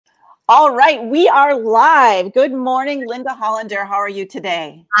All right, we are live. Good morning, Linda Hollander. How are you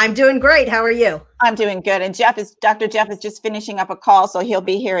today? I'm doing great. How are you? I'm doing good. And Dr. Jeff is just finishing up a call, so he'll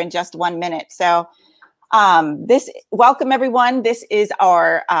be here in just 1 minute. So welcome everyone. This is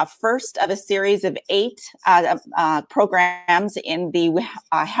our first of a series of 8 programs in the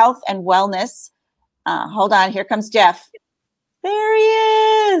health and wellness. Hold on, here comes Jeff. There he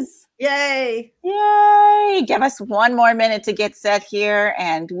is. Yay. Yay. Give us 1 more minute to get set here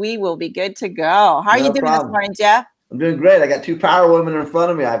and we will be good to go. How are you doing this morning, Jeff? I'm doing great. I got 2 power women in front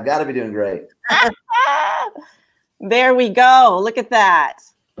of me. I've got to be doing great. There we go. Look at that.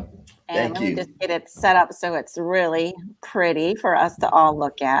 And Thank let me you. just get it set up so it's really pretty for us to all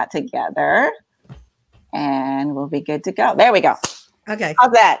look at together. And we'll be good to go. There we go. Okay.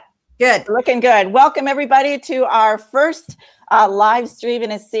 How's that? Good. Looking good. Welcome everybody to our first live stream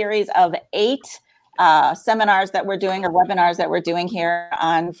in a series of 8 seminars that we're doing, or webinars that we're doing here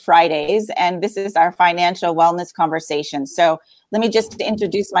on Fridays. And this is our financial wellness conversation. So let me just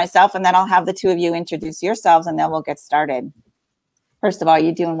introduce myself and then I'll have the 2 of you introduce yourselves and then we'll get started. First of all,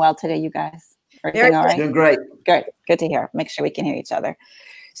 you doing well today, you guys? Everything all right? Doing great. Good. Good to hear. Make sure we can hear each other.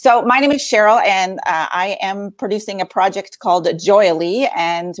 So my name is Cheryl, and I am producing a project called JOYELY,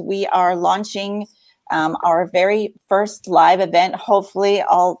 and we are launching our very first live event, hopefully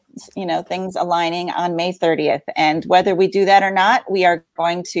all, things aligning on May 30th. And whether we do that or not, we are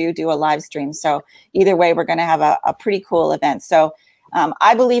going to do a live stream. So either way, we're going to have a pretty cool event. So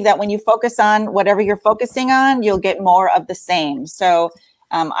I believe that when you focus on whatever you're focusing on, you'll get more of the same. So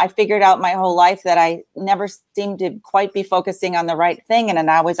I figured out my whole life that I never seemed to quite be focusing on the right thing. And then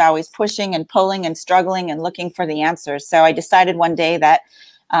I was always pushing and pulling and struggling and looking for the answers. So I decided one day that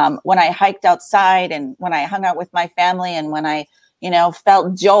when I hiked outside and when I hung out with my family and when I,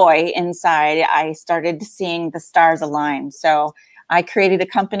 felt joy inside, I started seeing the stars align. So I created a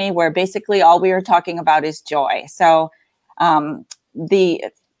company where basically all we were talking about is joy. So the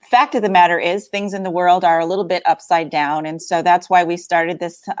fact of the matter is things in the world are a little bit upside down. And so that's why we started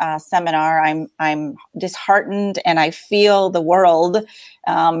this seminar. I'm disheartened and I feel the world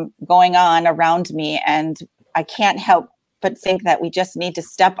going on around me. And I can't help but think that we just need to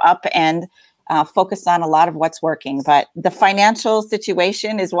step up and focus on a lot of what's working. But the financial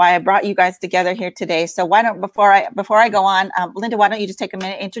situation is why I brought you guys together here today. So why don't, before I go on, Linda, why don't you just take a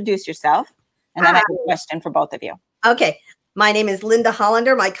minute, introduce yourself, and then I have a question for both of you. Okay. My name is Linda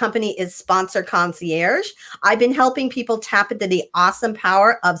Hollander. My company is Sponsor Concierge. I've been helping people tap into the awesome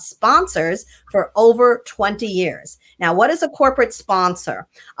power of sponsors for over 20 years. Now, what is a corporate sponsor?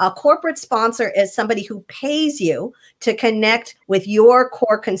 A corporate sponsor is somebody who pays you to connect with your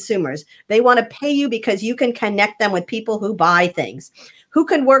core consumers. They want to pay you because you can connect them with people who buy things. Who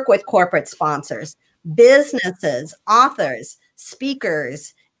can work with corporate sponsors? Businesses, authors,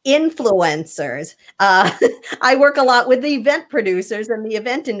 speakers, influencers. I work a lot with the event producers and the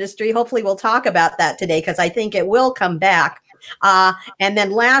event industry. Hopefully we'll talk about that today because I think it will come back. And then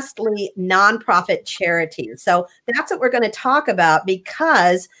lastly, nonprofit charities. So that's what we're going to talk about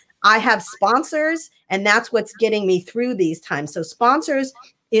because I have sponsors and that's what's getting me through these times. So sponsors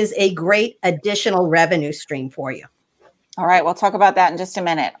is a great additional revenue stream for you. All right. We'll talk about that in just a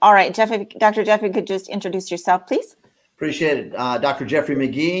minute. All right, Dr. Jeff, you could just introduce yourself, please. Appreciate it. Dr.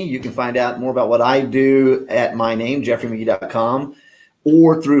 JeffreyMagee. You can find out more about what I do at my name, JeffreyMagee.com,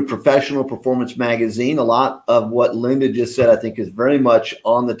 or through Professional Performance Magazine. A lot of what Linda just said, I think, is very much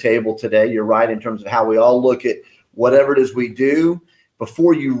on the table today. You're right in terms of how we all look at whatever it is we do.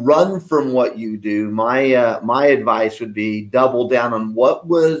 Before you run from what you do, my advice would be double down on what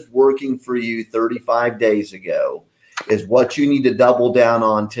was working for you 35 days ago. Is what you need to double down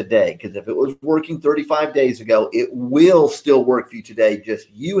on today. Because if it was working 35 days ago, it will still work for you today.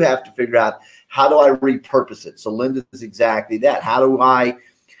 Just you have to figure out, how do I repurpose it? So Linda is exactly that. How do I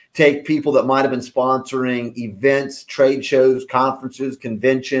take people that might have been sponsoring events, trade shows, conferences,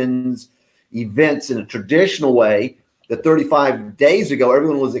 conventions, events in a traditional way that 35 days ago,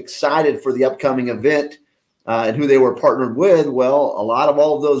 everyone was excited for the upcoming event and who they were partnered with? Well, a lot of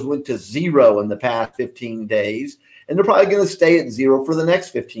all of those went to zero in the past 15 days. And they're probably going to stay at zero for the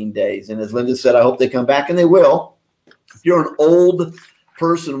next 15 days. And as Linda said, I hope they come back, and they will. If you're an old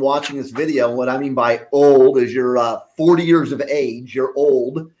person watching this video, and what I mean by old is you're 40 years of age, you're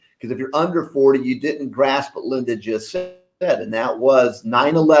old. Because if you're under 40, you didn't grasp what Linda just said. And that was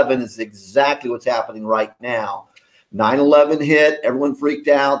 9/11 is exactly what's happening right now. 9/11 hit, everyone freaked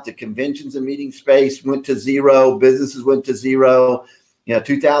out. The conventions and meeting space went to zero. Businesses went to zero. You know,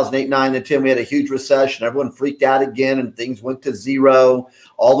 2008, 9, and 10, we had a huge recession. Everyone freaked out again and things went to zero.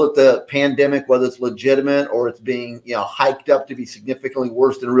 All of the pandemic, whether it's legitimate or it's being, you know, hiked up to be significantly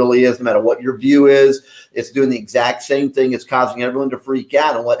worse than it really is, no matter what your view is, it's doing the exact same thing. It's causing everyone to freak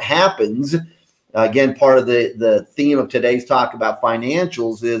out. And what happens, again, part of the theme of today's talk about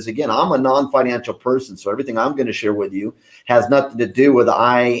financials is, again, I'm a non-financial person. So everything I'm going to share with you has nothing to do with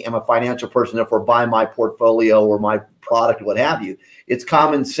I am a financial person, therefore buy my portfolio or my product or what have you. It's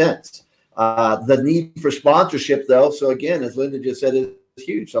common sense. The need for sponsorship, though, so again, as Linda just said, is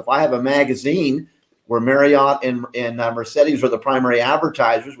huge. So if I have a magazine where Marriott and Mercedes are the primary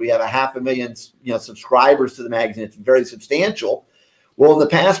advertisers, we have 500,000 subscribers to the magazine. It's very substantial. Well, in the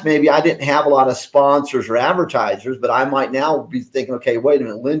past, maybe I didn't have a lot of sponsors or advertisers, but I might now be thinking, okay, wait a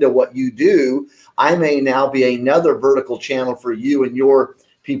minute, Linda, what you do, I may now be another vertical channel for you and your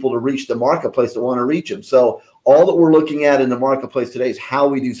people to reach the marketplace that want to reach them. So all that we're looking at in the marketplace today is how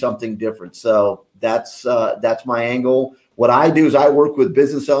we do something different. So that's my angle. What I do is I work with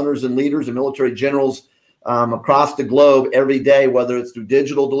business owners and leaders and military generals across the globe every day, whether it's through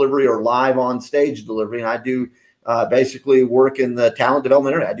digital delivery or live on stage delivery. And I do basically work in the talent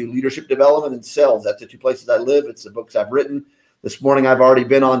development area. I do leadership development and sales. That's the two places I live. It's the books I've written. This morning, I've already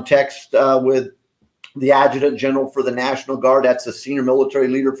been on text with the Adjutant General for the National Guard. That's the senior military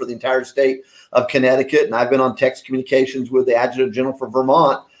leader for the entire state of Connecticut. And I've been on text communications with the Adjutant General for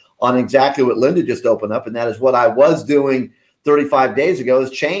Vermont on exactly what Linda just opened up. And that is what I was doing 35 days ago has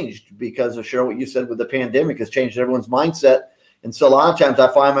changed because of, Cheryl, what you said with the pandemic has changed everyone's mindset. And so a lot of times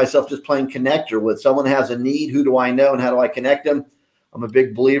I find myself just playing connector with someone has a need. Who do I know and how do I connect them? I'm a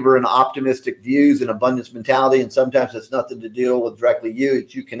big believer in optimistic views and abundance mentality. And sometimes it's nothing to deal with directly you.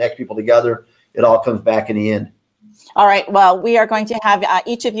 It's you connect people together. It all comes back in the end. All right. Well, we are going to have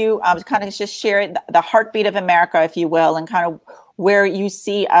each of you kind of just share the heartbeat of America, if you will, and kind of where you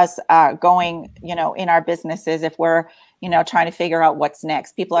see us going, you know, in our businesses if we're, you know, trying to figure out what's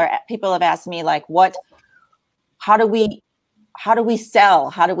next. People have asked me, like, how do we sell?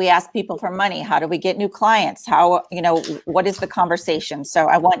 How do we ask people for money? How do we get new clients? How, you know, what is the conversation? So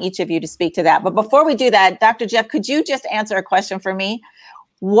I want each of you to speak to that. But before we do that, Dr. Jeff, could you just answer a question for me?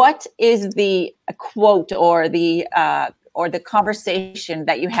 What is the quote or the conversation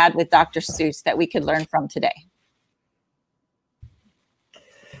that you had with Dr. Seuss that we could learn from today?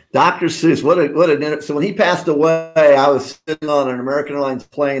 Dr. Seuss, so when he passed away, I was sitting on an American Airlines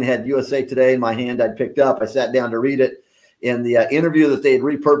plane, had USA Today in my hand. I'd picked up. I sat down to read it. And the interview that they had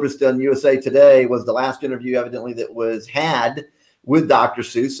repurposed on USA Today was the last interview, evidently, that was had with Dr.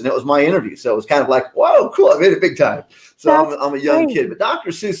 Seuss, and it was my interview. So it was kind of like, whoa, cool, I made it big time. So I'm a young kid. But Dr.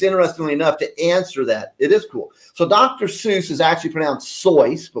 Seuss, interestingly enough, to answer that, it is cool. So Dr. Seuss is actually pronounced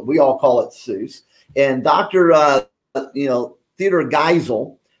Seuss, but we all call it Seuss. And Dr. Theodore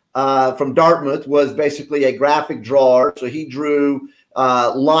Geisel from Dartmouth was basically a graphic drawer. So he drew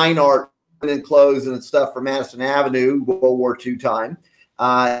line art and clothes and stuff for Madison Avenue, World War II time.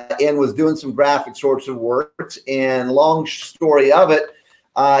 And was doing some graphic sorts of works. And long story of it,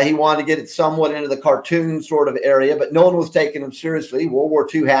 he wanted to get it somewhat into the cartoon sort of area, but no one was taking him seriously. World War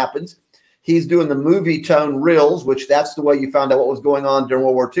II happens. He's doing the movie tone reels, which that's the way you found out what was going on during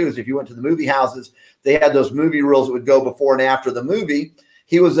World War II, is if you went to the movie houses, they had those movie reels that would go before and after the movie.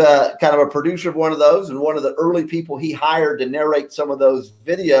 He was kind of a producer of one of those, and one of the early people he hired to narrate some of those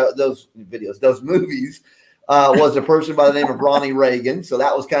movies was a person by the name of Ronnie Reagan. So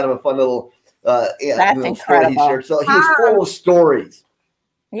that was kind of a fun little story he shared. So he was full of stories.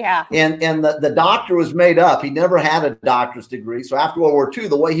 Yeah. And the doctor was made up. He never had a doctor's degree. So after World War II,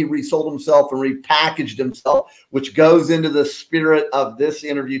 the way he resold himself and repackaged himself, which goes into the spirit of this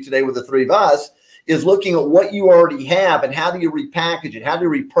interview today with the three of us, is looking at what you already have and how do you repackage it? How do you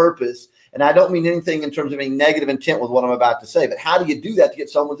repurpose? And I don't mean anything in terms of any negative intent with what I'm about to say, but how do you do that to get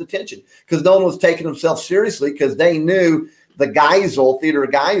someone's attention? Because no one was taking themselves seriously because they knew the Geisel, Theodore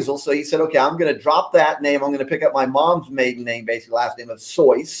Geisel. So he said, okay, I'm going to drop that name. I'm going to pick up my mom's maiden name, basically last name of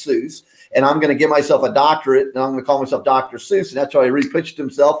Seuss, and I'm going to give myself a doctorate, and I'm going to call myself Dr. Seuss. And that's how he repitched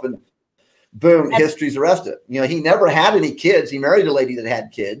himself, and boom, history's the rest of it. You know, he never had any kids. He married a lady that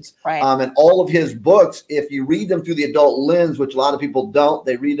had kids. Right. And all of his books, if you read them through the adult lens, which a lot of people don't,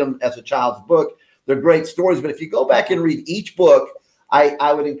 they read them as a child's book. They're great stories. But if you go back and read each book,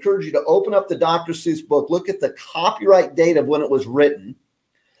 I would encourage you to open up the Dr. Seuss book, look at the copyright date of when it was written,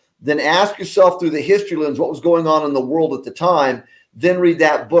 then ask yourself through the history lens what was going on in the world at the time, then read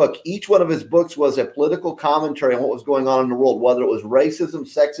that book. Each one of his books was a political commentary on what was going on in the world, whether it was racism,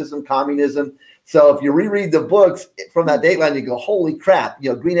 sexism, communism. So if you reread the books from that dateline, you go, holy crap, you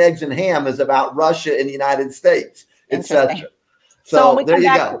know, Green Eggs and Ham is about Russia and the United States, etc. So there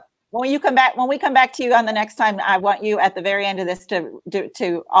you go. When we come back to you on the next time, I want you at the very end of this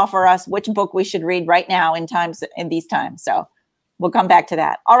to offer us which book we should read right now in these times. So we'll come back to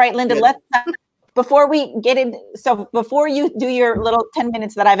that. All right, Linda, Good. let's before we get in. So before you do your little 10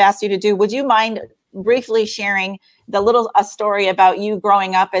 minutes that I've asked you to do, would you mind briefly sharing a story about you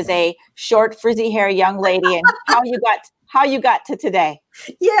growing up as a short, frizzy hair young lady and how you got to today?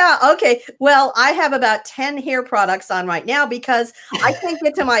 Yeah. Okay. Well, I have about 10 hair products on right now because I can't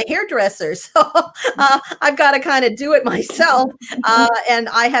get to my hairdresser. So I've got to kind of do it myself. And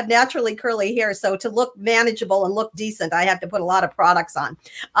I have naturally curly hair. So to look manageable and look decent, I have to put a lot of products on.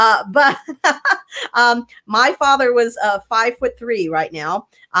 But my father was 5'3" right now.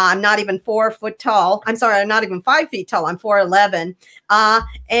 I'm not even 4 foot tall. I'm sorry, I'm not even 5 feet tall. I'm 4'11".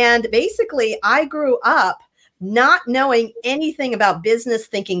 And basically, I grew up not knowing anything about business,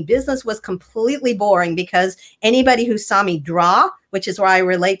 thinking business was completely boring because anybody who saw me draw, which is where I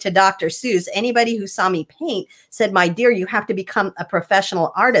relate to Dr. Seuss, anybody who saw me paint said, my dear, you have to become a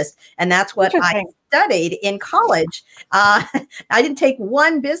professional artist. And that's what I studied in college. I didn't take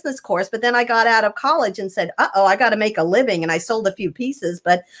one business course, but then I got out of college and said, uh-oh, I got to make a living. And I sold a few pieces,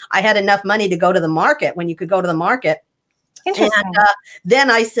 but I had enough money to go to the market when you could go to the market. And then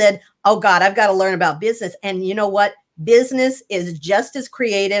I said, oh God, I've got to learn about business. And you know what? Business is just as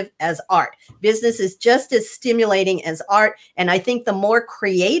creative as art. Business is just as stimulating as art. And I think the more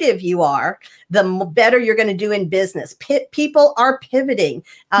creative you are, the better you're going to do in business. People are pivoting.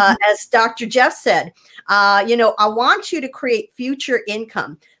 As Dr. Jeff said, I want you to create future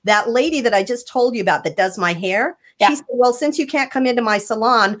income. That lady that I just told you about that does my hair, she said, well, since you can't come into my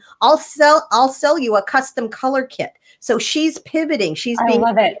salon, I'll sell you a custom color kit. So she's pivoting. She's being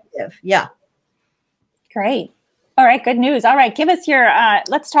creative. Yeah. Great. All right. Good news. All right. Give us your,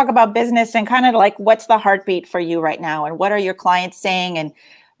 let's talk about business and kind of like, what's the heartbeat for you right now? And what are your clients saying? And,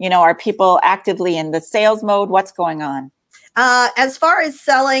 are people actively in the sales mode? What's going on? As far as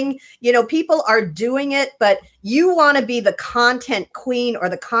selling, people are doing it, but you want to be the content queen or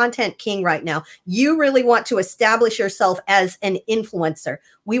the content king right now. You really want to establish yourself as an influencer.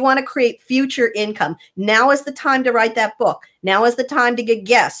 We want to create future income. Now is the time to write that book. Now is the time to get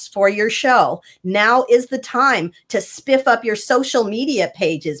guests for your show. Now is the time to spiff up your social media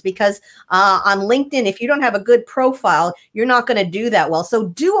pages because on LinkedIn, if you don't have a good profile, you're not going to do that well. So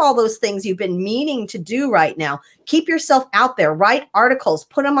do all those things you've been meaning to do right now. Keep yourself out there, write articles,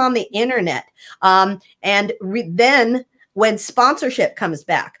 put them on the internet. Then when sponsorship comes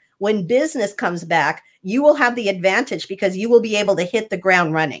back, when business comes back, you will have the advantage because you will be able to hit the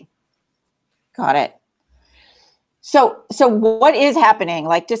ground running. Got it. So what is happening?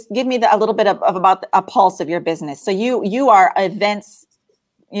 Like, just give me a little bit of about a pulse of your business. So you are events,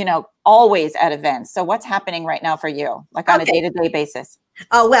 always at events. So what's happening right now for you, like on a day-to-day basis?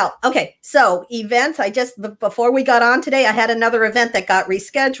 Oh, well, okay. So events, before we got on today, I had another event that got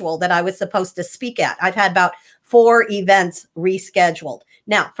rescheduled that I was supposed to speak at. I've had about 4 events rescheduled.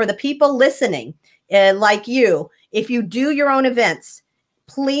 Now, for the people listening, like you, if you do your own events,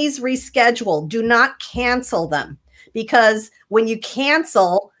 please reschedule. Do not cancel them, because when you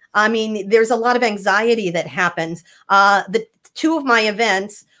cancel, there's a lot of anxiety that happens. The 2 of my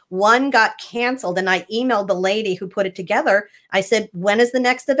events, one got canceled, and I emailed the lady who put it together. I said, when is the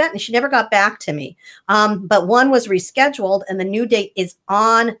next event? And she never got back to me. But one was rescheduled, and the new date is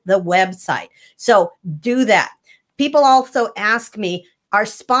on the website. So do that. People also ask me, are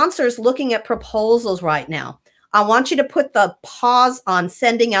sponsors looking at proposals right now? I want you to put the pause on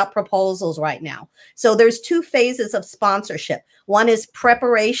sending out proposals right now. So there's 2 phases of sponsorship. One is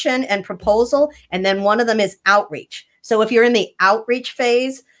preparation and proposal, and then one of them is outreach. So if you're in the outreach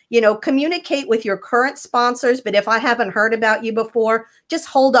phase, communicate with your current sponsors. But if I haven't heard about you before, just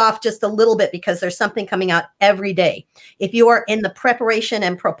hold off just a little bit because there's something coming out every day. If you are in the preparation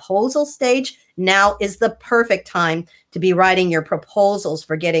and proposal stage, now is the perfect time to be writing your proposals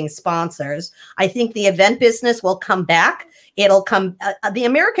for getting sponsors. I think the event business will come back. It'll come. The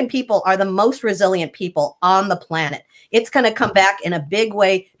American people are the most resilient people on the planet. It's going to come back in a big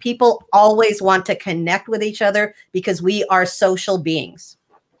way. People always want to connect with each other because we are social beings.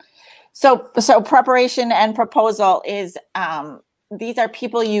 So preparation and proposal is, these are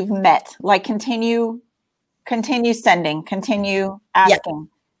people you've met, like continue sending, continue asking,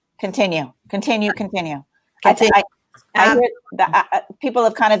 continue. I hear that people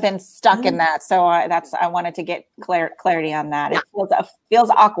have kind of been stuck in that. So I wanted to get clarity on that. It feels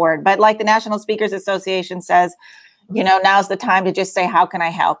awkward, but like the National Speakers Association says, you know, now's the time to just say, how can I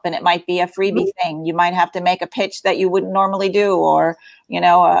help? And it might be a freebie thing. You might have to make a pitch that you wouldn't normally do, or, you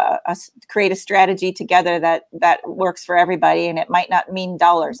know, create a strategy together that works for everybody. And it might not mean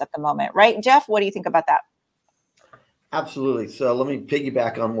dollars at the moment. Right, Jeff? What do you think about that? Absolutely. So let me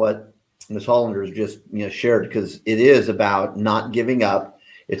piggyback on what Ms. Hollander has just shared, because it is about not giving up.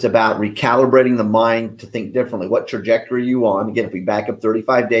 It's about recalibrating the mind to think differently. What trajectory are you on? Again, if we back up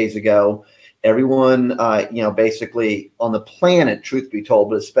 35 days ago, everyone, basically on the planet, truth be told,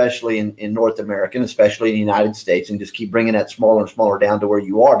 but especially in North America, and especially in the United States, and just keep bringing that smaller and smaller down to where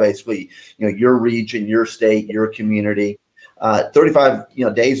you are, basically, your region, your state, your community.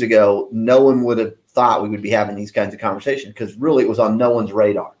 35 days ago, no one would have thought we would be having these kinds of conversations, because really it was on no one's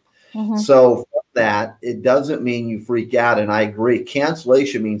radar. Mm-hmm. So for that, it doesn't mean you freak out. And I agree.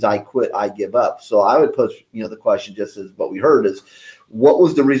 Cancellation means I quit, I give up. So I would put, the question, just as what we heard, is what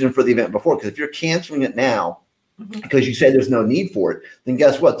was the reason for the event before? Because if you're canceling it now because you say there's no need for it, then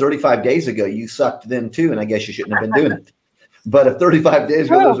guess what? 35 days ago, you sucked then too. And I guess you shouldn't have been doing it. But if 35 days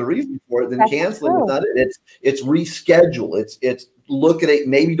ago there's a reason for it, then canceling is not it. It's reschedule. It's look at it.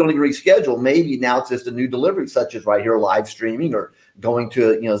 Maybe you don't even reschedule. Maybe now it's just a new delivery, such as right here, live streaming, or going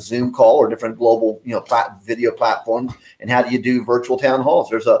to a Zoom call, or different global video platforms. And how do you do virtual town halls?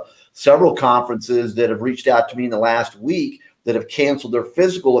 There's several conferences that have reached out to me in the last week that have canceled their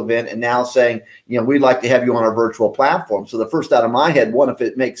physical event and now saying, we'd like to have you on our virtual platform. So the first out of my head, one, if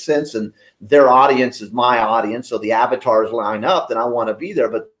it makes sense and their audience is my audience, so the avatars line up, then I want to be there.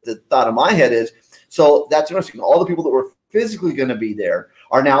 But the thought of my head is, so that's interesting. All the people that were physically going to be there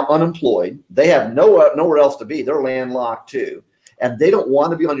are now unemployed. They have nowhere else to be. They're landlocked too. And they don't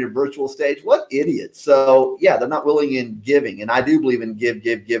want to be on your virtual stage. What idiots. So yeah, they're not willing in giving. And I do believe in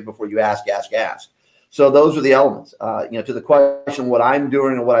give before you ask. So those are the elements. To the question, what I'm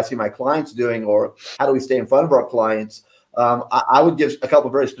doing and what I see my clients doing, or how do we stay in front of our clients, I would give a couple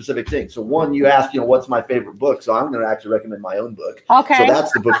of very specific things. So one, you asked, what's my favorite book? So I'm going to actually recommend my own book. Okay. So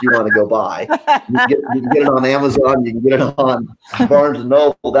that's the book you want to go buy. You can get it on Amazon. You can get it on Barnes &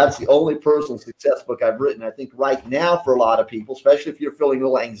 Noble. That's the only personal success book I've written. I think right now for a lot of people, especially if you're feeling a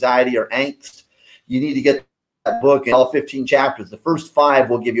little anxiety or angst, you need to get that book in all 15 chapters. The first 5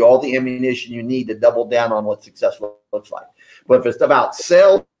 will give you all the ammunition you need to double down on what success looks like. But if it's about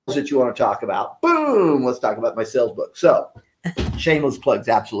sales that you want to talk about, boom, let's talk about my sales book. So shameless plugs,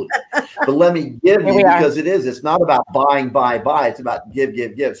 absolutely. But let me give you, because it's not about buying, buy. It's about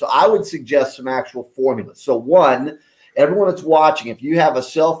give. So I would suggest some actual formulas. So one, everyone that's watching, if you have a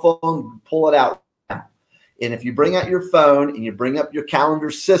cell phone, pull it out. And if you bring out your phone and you bring up your calendar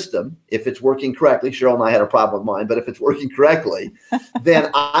system, if it's working correctly, Cheryl and I had a problem with mine, but if it's working correctly,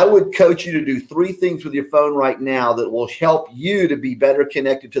 then I would coach you to do 3 things with your phone right now that will help you to be better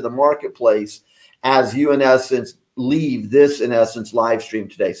connected to the marketplace as you, in essence, leave this, in essence, live stream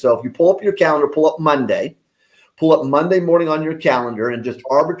today. So if you pull up your calendar, pull up Monday morning on your calendar, and just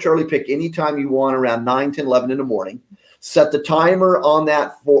arbitrarily pick any time you want around 9, 10, 11 in the morning. Set the timer on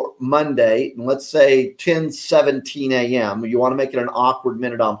that for Monday, and let's say 10:17 a.m. You want to make it an awkward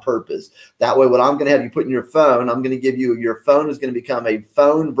minute on purpose. That way, what I'm going to have you put in your phone, I'm going to give you, your phone is going to become a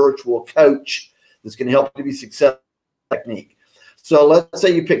phone virtual coach that's going to help you be successful technique. So let's say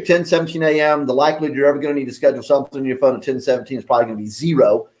you pick 10:17 a.m. The likelihood you're ever going to need to schedule something on your phone at 10:17 is probably going to be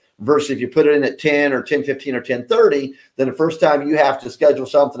 0. Versus if you put it in at 10 or 10:15 or 10:30, then the first time you have to schedule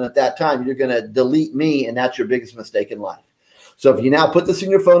something at that time, you're going to delete me, and that's your biggest mistake in life. So if you now put this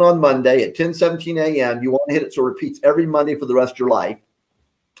in your phone on Monday at 10:17 a.m., you want to hit it so it repeats every Monday for the rest of your life,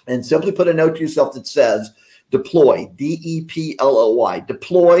 and simply put a note to yourself that says, deploy, D-E-P-L-O-Y,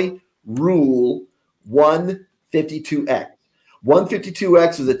 deploy rule 152X.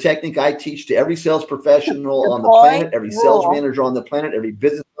 152X is a technique I teach to every sales professional on the planet, every sales manager on the planet, every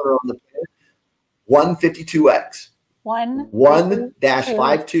business owner on the planet. 152X.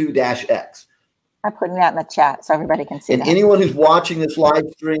 1-52-X. I'm putting that in the chat so everybody can see. And anyone who's watching this live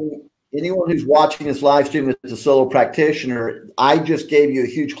stream, as a solo practitioner, I just gave you a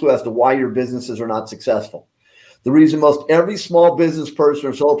huge clue as to why your businesses are not successful. The reason most every small business person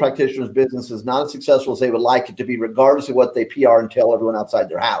or solo practitioner's business is not as successful as they would like it to be, regardless of what they PR and tell everyone outside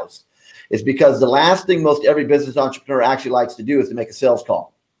their house, is because the last thing most every business entrepreneur actually likes to do is to make a sales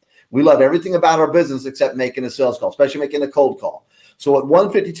call. We love everything about our business except making a sales call, especially making a cold call. So what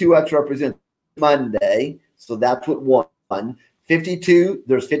 152X represents Monday, so that's what 152,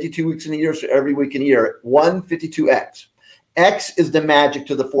 there's 52 weeks in a year, so every week in a year, 152X. X is the magic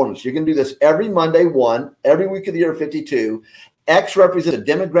to the formula. So you're going to do this every Monday, 1, every week of the year, 52. X represents a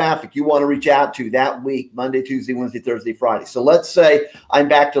demographic you want to reach out to that week, Monday, Tuesday, Wednesday, Thursday, Friday. So let's say I'm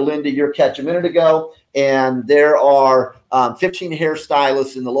back to Linda, your catch a minute ago, and there are 15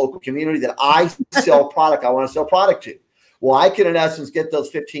 hairstylists in the local community that I sell product. I want to sell product to. Well, I can, in essence, get those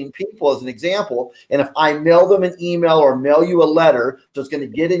 15 people as an example. And if I mail them an email or mail you a letter, so it's going to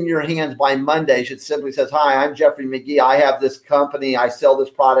get in your hands by Monday, it simply says, hi, I'm JeffreyMagee. I have this company. I sell this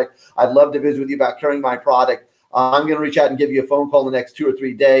product. I'd love to visit with you about carrying my product. I'm going to reach out and give you a phone call in the next 2 or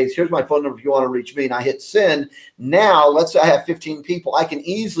 3 days. Here's my phone number if you want to reach me. And I hit send. Now, let's say I have 15 people. I can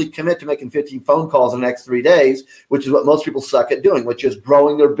easily commit to making 15 phone calls in the next 3 days, which is what most people suck at doing, which is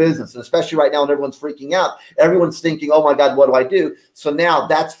growing their business. And especially right now when everyone's freaking out, everyone's thinking, oh my God, what do I do? So now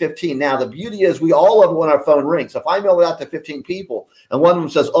that's 15. Now, the beauty is we all love when our phone rings. So if I mail it out to 15 people and one of them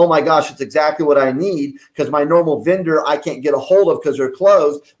says, oh my gosh, it's exactly what I need because my normal vendor I can't get a hold of because they're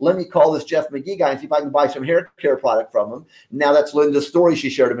closed. Let me call this Jeff Magee guy and see if I can buy some hair care product from them. Now that's Linda's story she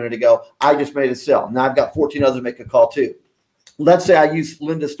shared a minute ago. I just made a sell. Now I've got 14 others to make a call too. Let's say I use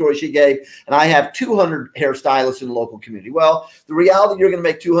Linda's story she gave, and I have 200 hairstylists in the local community. Well, the reality you're going to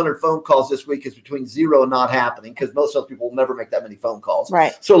make 200 phone calls this week is between 0 and not happening because most of those people will never make that many phone calls.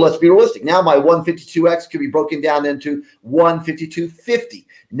 Right. So let's be realistic. Now my 152X could be broken down into 15250.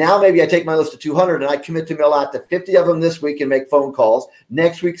 Now maybe I take my list of 200 and I commit to mail out to 50 of them this week and make phone calls.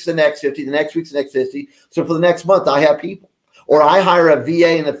 Next week's the next 50. The next week's the next 50. So for the next month, I have people. Or I hire a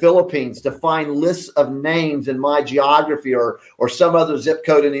VA in the Philippines to find lists of names in my geography or some other zip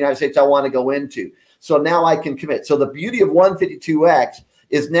code in the United States I want to go into. So now I can commit. So the beauty of 152X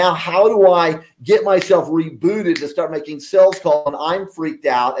is now how do I get myself rebooted to start making sales calls and I'm freaked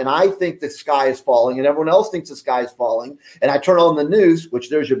out and I think the sky is falling and everyone else thinks the sky is falling and I turn on the news, which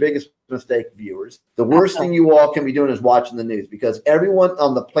there's your biggest mistake, viewers. The worst thing you all can be doing is watching the news because everyone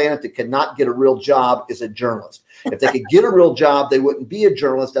on the planet that cannot get a real job is a journalist. If they could get a real job, they wouldn't be a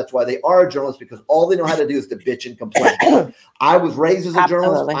journalist. That's why they are a journalist because all they know how to do is to bitch and complain. I was raised as a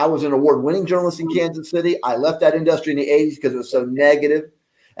journalist. I was an award-winning journalist in Kansas City. I left that industry in the 80s because it was so negative.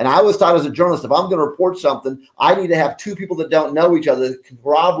 And I was taught as a journalist, if I'm going to report something, I need to have two people that don't know each other that can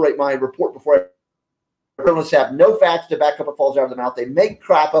corroborate my report before journalists have no facts to back up what falls out of the mouth. They make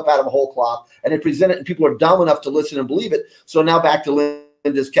crap up out of a whole cloth and they present it and people are dumb enough to listen and believe it. So now back to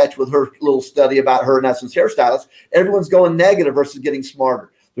Linda's catch with her little study about her, in essence, hairstylist. Everyone's going negative versus getting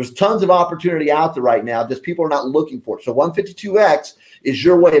smarter. There's tons of opportunity out there right now. Just people are not looking for it. So 152X is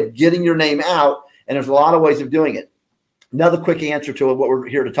your way of getting your name out. And there's a lot of ways of doing it. Another quick answer to what we're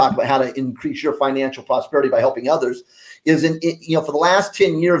here to talk about, how to increase your financial prosperity by helping others, is for the last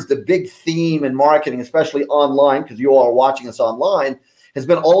 10 years, the big theme in marketing, especially online, because you all are watching us online, has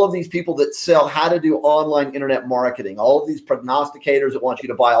been all of these people that sell how to do online internet marketing, all of these prognosticators that want you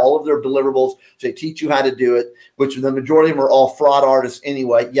to buy all of their deliverables. So they teach you how to do it, which the majority of them are all fraud artists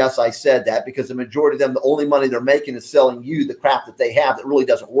anyway. Yes, I said that because the majority of them, the only money they're making is selling you the crap that they have that really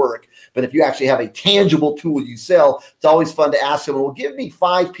doesn't work. But if you actually have a tangible tool you sell, it's always fun to ask them, well, give me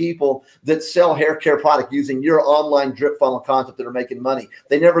 5 people that sell hair care product using your online drip funnel concept that are making money.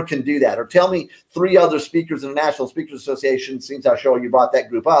 They never can do that. Or tell me 3 other speakers in the National Speakers Association, since I show you brought that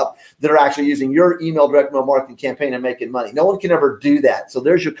group up, that are actually using your email direct mail marketing campaign and making money. No one can ever do that. So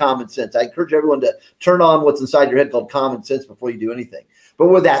there's your common sense. I encourage everyone to turn on what's inside your head called common sense before you do anything. But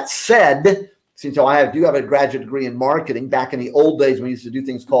with that said, since I do have a graduate degree in marketing, back in the old days when we used to do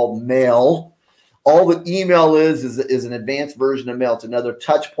things called mail, all that email is an advanced version of mail. It's another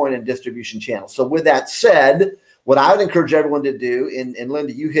touch point and distribution channel. So with that said, what I would encourage everyone to do, and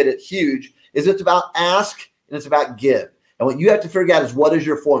Linda, you hit it huge, is it's about ask and it's about give. And what you have to figure out is what is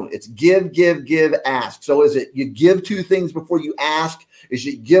your formula? It's give, give, give, ask. So is it you give 2 things before you ask? Is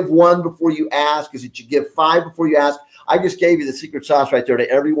it give 1 before you ask? Is it you give 5 before you ask? I just gave you the secret sauce right there to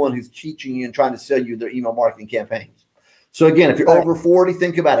everyone who's teaching you and trying to sell you their email marketing campaigns. So again, if you're over 40,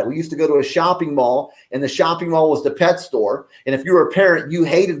 think about it. We used to go to a shopping mall, and the shopping mall was the pet store. And if you were a parent, you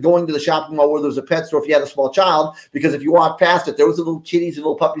hated going to the shopping mall where there was a pet store if you had a small child, because if you walked past it, there was little kitties and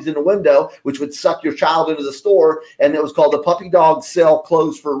little puppies in the window, which would suck your child into the store. And it was called the puppy dog sell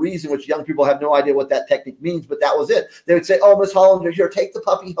closed for a reason, which young people have no idea what that technique means, but that was it. They would say, oh, Miss Hollander, here, take the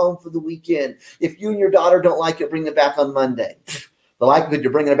puppy home for the weekend. If you and your daughter don't like it, bring it back on Monday. The likelihood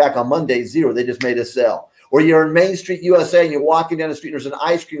you're bringing it back on Monday is 0. They just made a sell. Or you're in Main Street, USA, and you're walking down the street, and there's an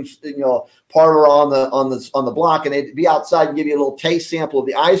ice cream, parlor on the block, and they'd be outside and give you a little taste sample of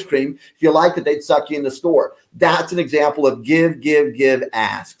the ice cream. If you liked it, they'd suck you in the store. That's an example of give, give, give,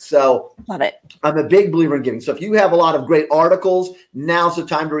 ask. So love it. I'm a big believer in giving. So if you have a lot of great articles, now's the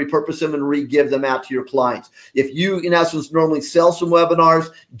time to repurpose them and re-give them out to your clients. If you, in essence, normally sell some webinars,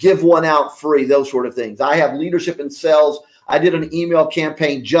 give one out free, those sort of things. I have leadership and sales. I did an email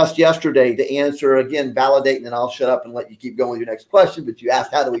campaign just yesterday to answer, again, validate, and then I'll shut up and let you keep going with your next question. But you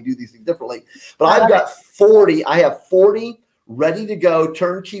asked, how do we do these things differently? But I have 40 ready to go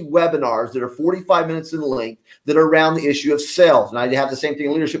turnkey webinars that are 45 minutes in length that are around the issue of sales. And I have the same thing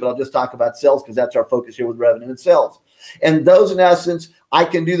in leadership, but I'll just talk about sales because that's our focus here with revenue and sales. And those, in essence, I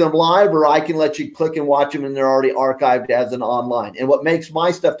can do them live, or I can let you click and watch them and they're already archived as an online. And what makes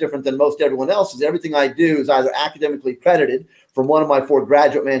my stuff different than most everyone else is everything I do is either academically accredited from one of my 4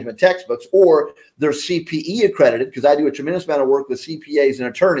 graduate management textbooks, or they're CPE accredited, because I do a tremendous amount of work with CPAs and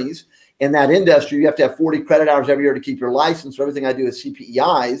attorneys. In that industry, you have to have 40 credit hours every year to keep your license. So everything I do is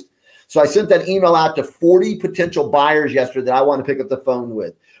CPEized. So I sent that email out to 40 potential buyers yesterday that I want to pick up the phone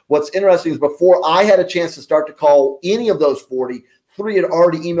with. What's interesting is before I had a chance to start to call any of those 40, 3 had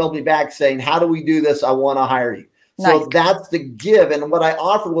already emailed me back saying, how do we do this? I want to hire you. Nice. So that's the give. And what I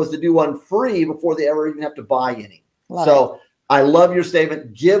offered was to do one free before they ever even have to buy any. So I love your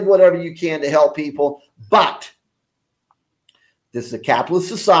statement. Give whatever you can to help people. But this is a capitalist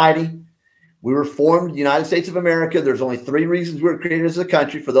society. We were formed the United States of America. There's only 3 reasons we were created as a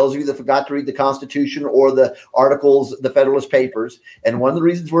country, for those of you that forgot to read the Constitution or the articles, the Federalist Papers. And one of the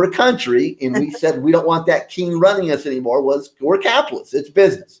reasons we're a country, and we said we don't want that king running us anymore, was we're capitalists. It's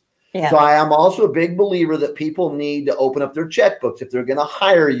business. Yeah. So I am also a big believer that people need to open up their checkbooks if they're going to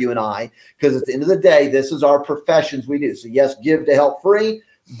hire you and I, because at the end of the day, this is our professions we do. So yes, give to help free,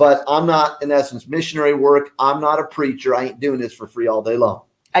 but I'm not, in essence, missionary work. I'm not a preacher. I ain't doing this for free all day long.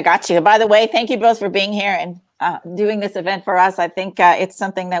 I got you. By the way, thank you both for being here and doing this event for us. I think it's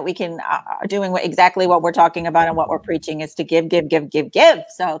something that we can doing exactly what we're talking about, and what we're preaching is to give, give, give, give, give.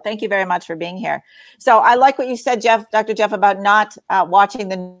 So thank you very much for being here. So I like what you said, Dr. Jeff, about not watching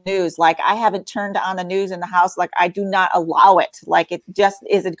the news. Like, I haven't turned on the news in the house. Like, I do not allow it. Like, it just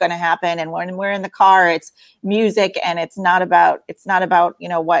isn't going to happen. And when we're in the car, it's music, and it's not about, you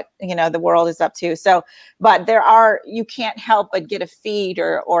know, what, you know, the world is up to. So, but you can't help but get a feed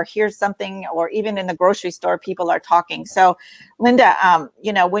or hear something, or even in the grocery store, people are talking. So Linda,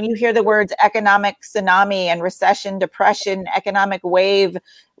 you know, when you hear the words economic tsunami and recession, depression, economic wave,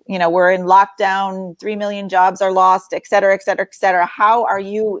 you know, we're in lockdown, 3 million jobs are lost, et cetera, et cetera, et cetera. How are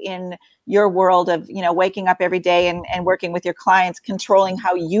you in your world of, you know, waking up every day and working with your clients, controlling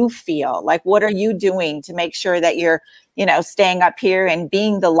how you feel? Like, what are you doing to make sure that you're, you know, staying up here and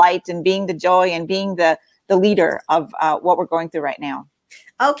being the light and being the joy and being the leader of what we're going through right now?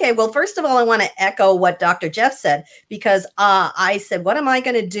 Okay, well, first of all, I want to echo what Dr. Jeff said, because I said, what am I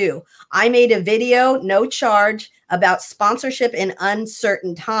going to do? I made a video, no charge, about sponsorship in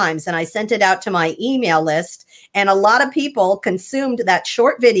uncertain times, and I sent it out to my email list, and a lot of people consumed that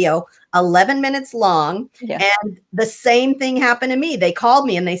short video, 11 minutes long, and the same thing happened to me. They called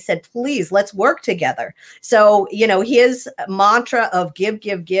me and they said, please, let's work together. So, you know, his mantra of give,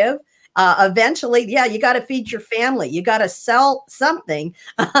 give, give, eventually, yeah, you got to feed your family. You got to sell something.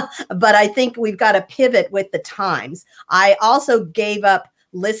 But I think we've got to pivot with the times. I also gave up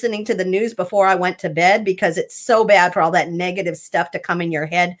listening to the news before I went to bed, because it's so bad for all that negative stuff to come in your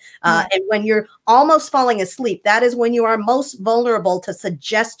head. And when you're almost falling asleep, that is when you are most vulnerable to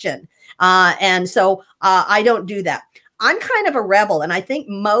suggestion. And so I don't do that. I'm kind of a rebel. And I think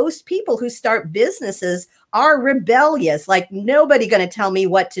most people who start businesses are rebellious. Like, nobody going to tell me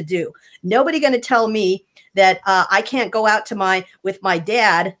what to do. Nobody going to tell me that I can't go out to with my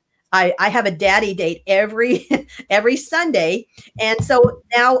dad. I have a daddy date every Sunday. And so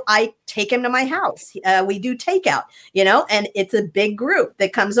now I take him to my house. We do takeout, you know, and it's a big group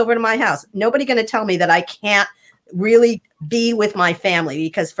that comes over to my house. Nobody going to tell me that I can't really be with my family,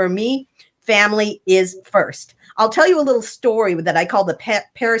 because for me, family is first. I'll tell you a little story that I call the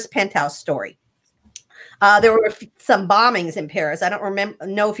Paris penthouse story. There were some bombings in Paris. I don't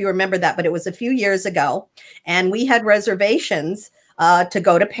know if you remember that, but it was a few years ago, and we had reservations to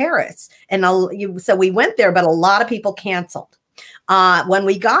go to Paris. And so we went there, but a lot of people canceled. When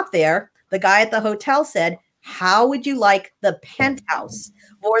we got there, the guy at the hotel said, how would you like the penthouse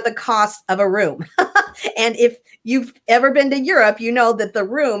for the cost of a room? And if you've ever been to Europe, you know that the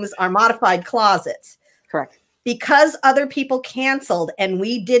rooms are modified closets. Correct. Because other people canceled and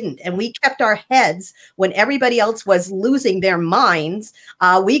we didn't, and we kept our heads when everybody else was losing their minds,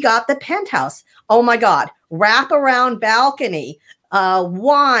 we got the penthouse. Oh my God, wraparound balcony,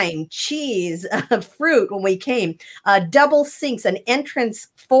 wine, cheese, fruit when we came, double sinks, an entrance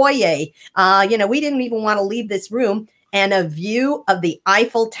foyer. You know, we didn't even want to leave this room, and a view of the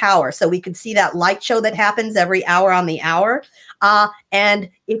Eiffel Tower. So we could see that light show that happens every hour on the hour. And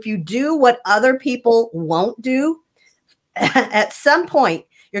if you do what other people won't do, at some point,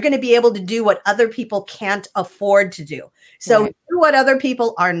 you're going to be able to do what other people can't afford to do. So Right. do what other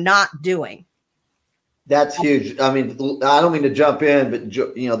people are not doing. That's huge. I mean, I don't mean to jump in, but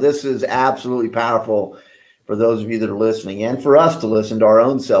this is absolutely powerful for those of you that are listening and for us to listen to our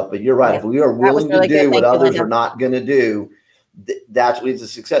own self. But you're right. Yeah. If we are That was willing really to good. do what Thank you, others Linda. are not going to do, that's what leads to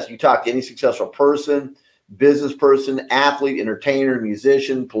success. You talk to any successful person, business person, athlete, entertainer,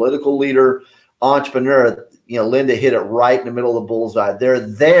 musician, political leader, entrepreneur, Linda hit it right in the middle of the bullseye. They're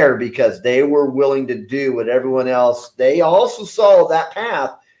there because they were willing to do what everyone else, they also saw that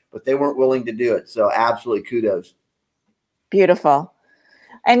path, but they weren't willing to do it. So absolutely kudos. Beautiful.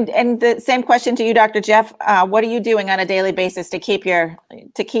 And the same question to you, Dr. Jeff. What are you doing on a daily basis to keep your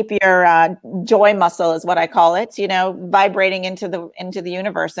joy muscle, is what I call it, vibrating into the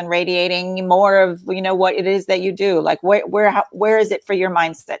universe and radiating more of what it is that you do? Like where is it for your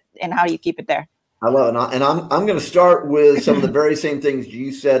mindset, and how do you keep it there? I love it, and I'm going to start with some of the very same things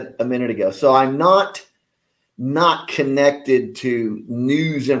you said a minute ago. So I'm not connected to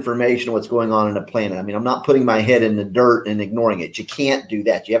news information, what's going on in the planet. I mean, I'm not putting my head in the dirt and ignoring it. You can't do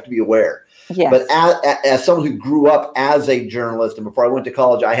that. You have to be aware. Yes. But as someone who grew up as a journalist, and before I went to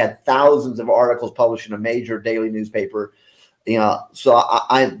college, I had thousands of articles published in a major daily newspaper. So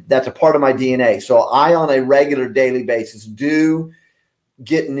I that's a part of my DNA. So I, on a regular daily basis, do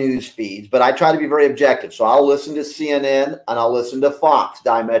get news feeds, but I try to be very objective. So I'll listen to CNN and I'll listen to Fox,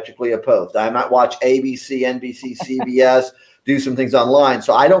 diametrically opposed. I might watch ABC, NBC, CBS, do some things online.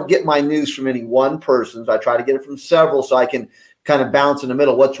 So I don't get my news from any one person. So I try to get it from several, so I can kind of bounce in the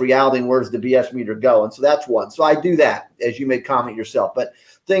middle. What's reality and where's the BS meter going? So that's one. So I do that, as you made comment yourself, but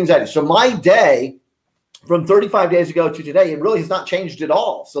things I do. So my day from 35 days ago to today, it really has not changed at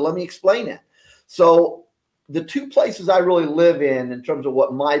all. So let me explain it. So the two places I really live in terms of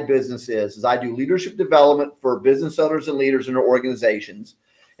what my business is I do leadership development for business owners and leaders in their organizations.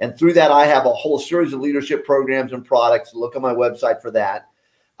 And through that, I have a whole series of leadership programs and products. Look on my website for that.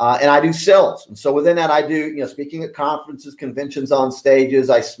 And I do sales. And so within that, I do, speaking at conferences, conventions, on stages.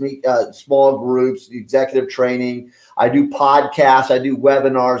 I speak small groups, executive training. I do podcasts. I do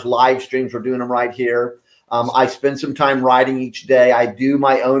webinars, live streams. We're doing them right here. I spend some time writing each day. I do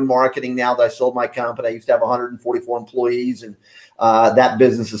my own marketing now that I sold my company. I used to have 144 employees, and that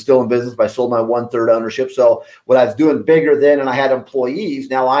business is still in business, but I sold my 1/3 ownership. So what I was doing bigger then, and I had employees,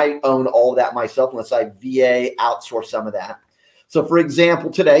 now I own all of that myself unless I VA outsource some of that. So for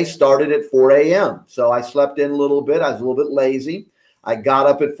example, today started at 4 a.m. So I slept in a little bit. I was a little bit lazy. I got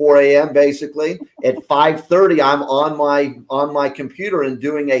up at 4 a.m. basically. At 5:30, I'm on my computer and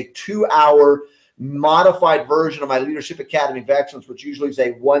doing a 2-hour modified version of my Leadership Academy of Excellence, which usually is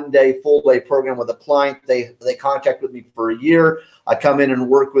a 1-day, full-day program with a client. They contact with me for a year. I come in and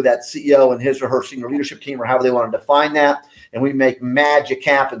work with that CEO and his or her senior leadership team, or however they want to define that. And we make magic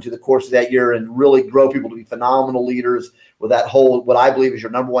happen through the course of that year and really grow people to be phenomenal leaders with that whole, what I believe is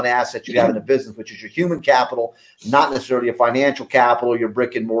your number one asset you have in a business, which is your human capital, not necessarily your financial capital, your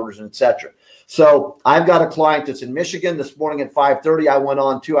brick and mortars, and et cetera. So I've got a client that's in Michigan. This morning at 5:30, I went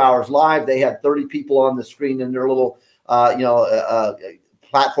on 2 hours live. They had 30 people on the screen in their little,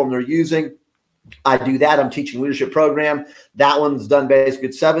 platform they're using. I do that. I'm teaching leadership program. That one's done basically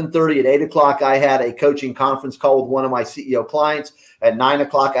at 7:30. At 8 o'clock, I had a coaching conference call with one of my CEO clients. At 9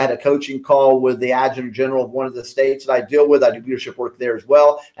 o'clock, I had a coaching call with the adjutant general of one of the states that I deal with. I do leadership work there as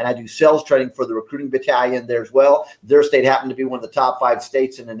well. And I do sales training for the recruiting battalion there as well. Their state happened to be one of the top 5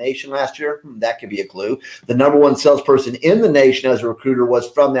 states in the nation last year. That could be a clue. The number one salesperson in the nation as a recruiter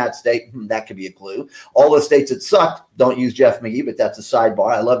was from that state. That could be a clue. All the states that sucked, don't use JeffreyMagee, but that's a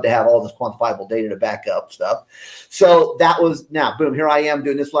sidebar. I love to have all this quantifiable data to back up stuff. So that was, now, boom, here I am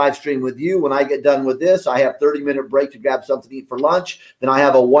doing this live stream with you. When I get done with this, I have 30-minute break to grab something to eat for lunch. Then I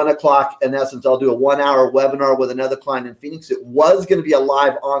have a 1 o'clock, in essence, I'll do a 1-hour webinar with another client in Phoenix. It was going to be a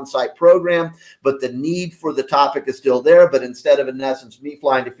live on-site program, but the need for the topic is still there. But instead of, in essence, me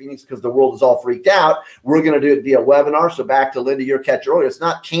flying to Phoenix because the world is all freaked out, we're going to do it via webinar. So back to Linda, your catch earlier, it's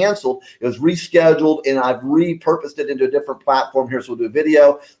not canceled. It was rescheduled, and I've repurposed it into a different platform here. So we'll do a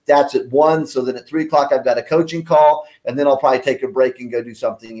video. That's at 1. So then at 3 o'clock, I've got a coaching call, and then I'll probably take a break and go do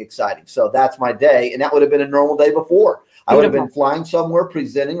something exciting. So that's my day. And that would have been a normal day before. I would have been flying somewhere,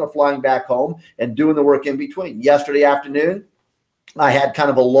 presenting, or flying back home and doing the work in between. Yesterday afternoon, I had kind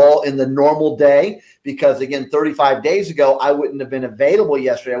of a lull in the normal day because, again, 35 days ago, I wouldn't have been available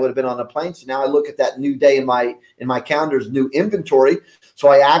yesterday. I would have been on a plane. So now I look at that new day in my calendar's new inventory. So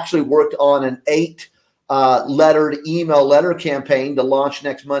I actually worked on an 8 lettered email letter campaign to launch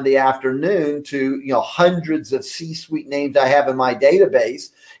next Monday afternoon to hundreds of C-suite names I have in my database.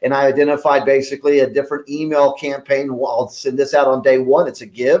 And I identified basically a different email campaign. I'll send this out on day 1. It's a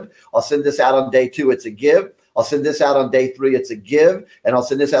give. I'll send this out on day 2. It's a give. I'll send this out on day 3. It's a give. And I'll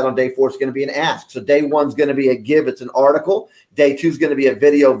send this out on day 4. It's going to be an ask. So day 1's going to be a give. It's an article. Day 2 is going to be a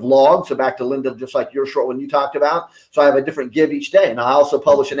video vlog. So back to Linda, just like your short one you talked about. So I have a different give each day. And I also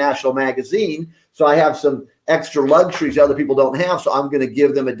publish a national magazine. So I have some extra luxuries other people don't have. So I'm going to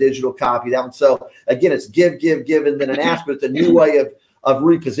give them a digital copy of that one. So again, it's give, and then an ask, but it's a new way of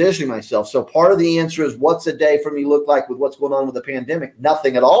repositioning myself. So part of the answer is, what's a day for me look like with what's going on with the pandemic?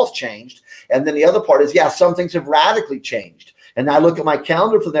 Nothing at all has changed. And then the other part is, yeah, some things have radically changed. And I look at my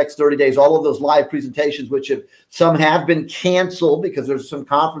calendar for the next 30 days, all of those live presentations, which some have been canceled because there's some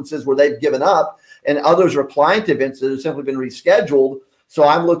conferences where they've given up, and others are client events that have simply been rescheduled. So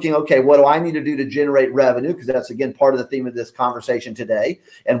I'm looking, okay, what do I need to do to generate revenue? Because that's, again, part of the theme of this conversation today.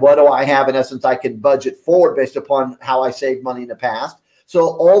 And what do I have, in essence, I can budget forward based upon how I saved money in the past.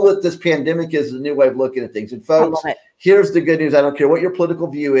 So all that this pandemic is a new way of looking at things. And folks, here's the good news. I don't care what your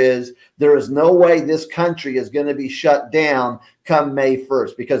political view is. There is no way this country is going to be shut down come May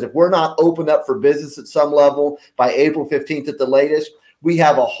 1st. Because if we're not opened up for business at some level by April 15th at the latest, we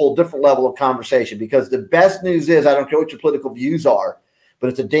have a whole different level of conversation. Because the best news is, I don't care what your political views are, but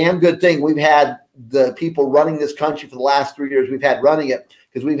it's a damn good thing we've had the people running this country for the last 3 years we've had running it,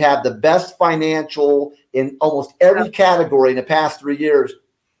 because we've had the best financial in almost every category in the past 3 years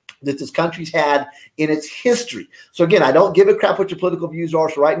that this country's had in its history. So again, I don't give a crap what your political views are.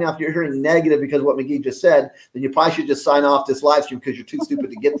 So right now, if you're hearing negative because of what Magee just said, then you probably should just sign off this live stream, because you're too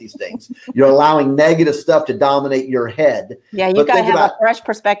stupid to get these things. You're allowing negative stuff to dominate your head. Yeah, you got to have a fresh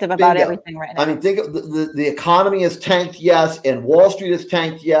perspective about everything right now. I mean, think of the economy has tanked, yes, and Wall Street has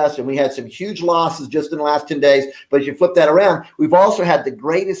tanked, yes, and we had some huge losses just in the last 10 days. But if you flip that around, we've also had the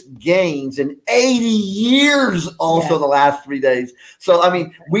greatest gains in 80 years also in the last 3 days. So, I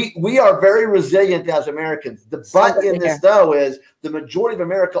mean, we are very resilient as Americans. The but in this, though, is the majority of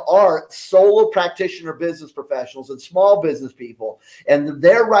America are solo practitioner business professionals and small business people. And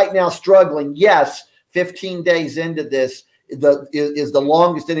they're right now struggling. Yes, 15 days into this is the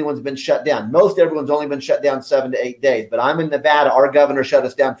longest anyone's been shut down. Most everyone's only been shut down 7 to 8 days. But I'm in Nevada. Our governor shut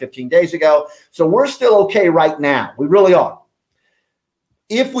us down 15 days ago. So we're still okay right now. We really are.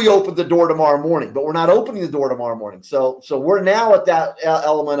 If we open the door tomorrow morning, but we're not opening the door tomorrow morning. So we're now at that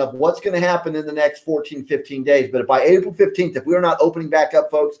element of what's going to happen in the next 14, 15 days. But by April 15th, if we're not opening back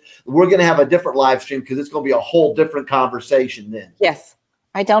up, folks, we're going to have a different live stream, because it's going to be a whole different conversation then. Yes.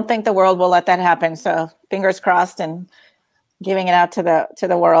 I don't think the world will let that happen. So fingers crossed, and giving it out to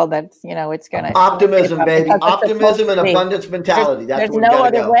the world that, you know, it's going to. Optimism, baby. Optimism and abundance mentality. There's no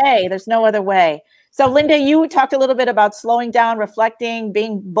other way. There's no other way. So Linda, you talked a little bit about slowing down, reflecting,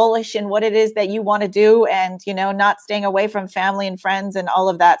 being bullish in what it is that you want to do, and, you know, not staying away from family and friends and all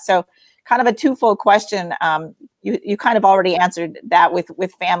of that. So kind of a twofold question. You kind of already answered that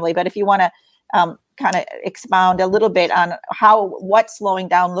with family, but if you want to kind of expound a little bit on what slowing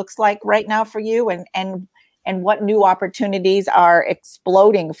down looks like right now for you, and what new opportunities are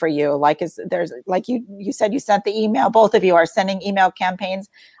exploding for you. Like, you said, you sent the email, both of you are sending email campaigns.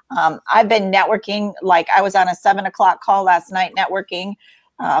 I've been networking, like I was on a 7 o'clock call last night networking.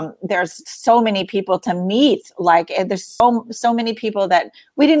 There's so many people to meet. Like, there's so many people that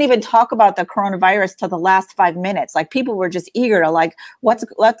we didn't even talk about the coronavirus till the last 5 minutes. Like, people were just eager to, like,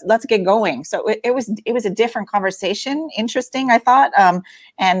 let's get going. So it was a different conversation, interesting, I thought,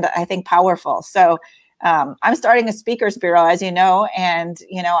 and I think powerful. So I'm starting a speakers bureau, as you know, and,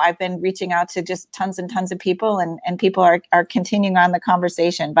 you know, I've been reaching out to just tons and tons of people, and people are continuing on the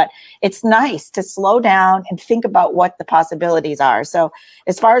conversation. But it's nice to slow down and think about what the possibilities are. So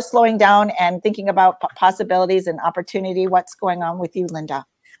as far as slowing down and thinking about possibilities and opportunity, what's going on with you, Linda?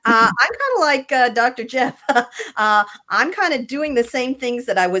 I'm kind of like Dr. Jeff. I'm kind of doing the same things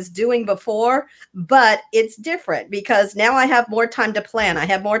that I was doing before, but it's different because now I have more time to plan. I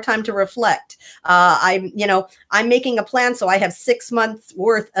have more time to reflect. I'm making a plan, so I have 6 months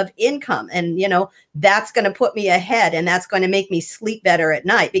worth of income, and that's going to put me ahead, and that's going to make me sleep better at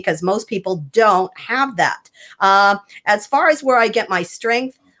night, because most people don't have that. As far as where I get my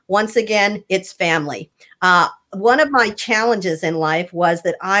strength, once again, it's family. One of my challenges in life was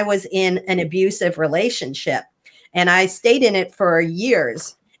that I was in an abusive relationship, and I stayed in it for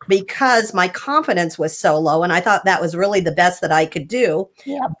years because my confidence was so low, and I thought that was really the best that I could do.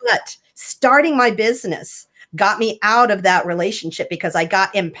 Yeah. But starting my business got me out of that relationship because I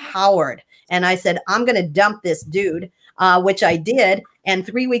got empowered, and I said, I'm going to dump this dude, which I did. And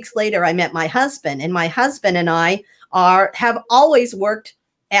 3 weeks later, I met my husband, and my husband and I have always worked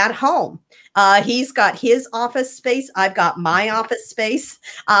at home. He's got his office space. I've got my office space.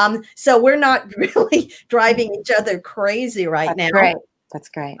 So we're not really driving each other crazy right now. Right. That's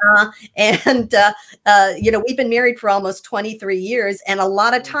great. You know, we've been married for almost 23 years. And a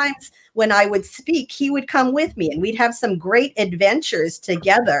lot of times when I would speak, he would come with me and we'd have some great adventures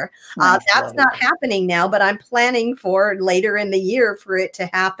together. Nice. That's not happening now, but I'm planning for later in the year for it to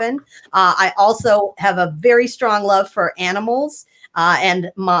happen. I also have a very strong love for animals.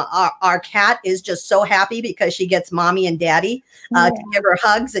 And our cat is just so happy because she gets mommy and daddy to give her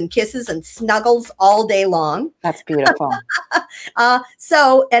hugs and kisses and snuggles all day long. That's beautiful.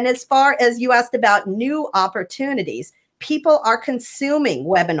 And as far as you asked about new opportunities, people are consuming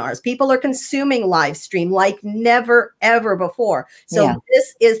webinars. People are consuming live stream like never, ever before. So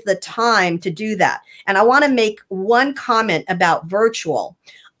this is the time to do that. And I want to make one comment about virtual.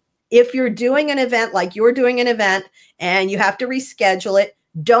 If you're doing an event like you're doing an event and you have to reschedule it,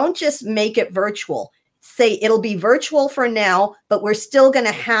 don't just make it virtual. Say it'll be virtual for now, but we're still going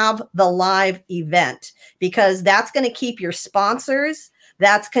to have the live event because that's going to keep your sponsors.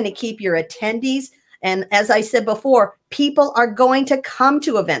 That's going to keep your attendees. And as I said before, people are going to come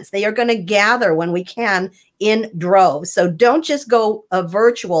to events. They are going to gather when we can in droves. So don't just go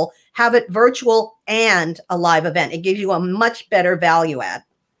virtual, have it virtual and a live event. It gives you a much better value add.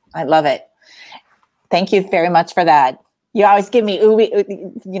 I love it. Thank you very much for that. You always give me,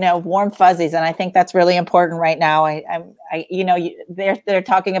 warm fuzzies, and I think that's really important right now. They're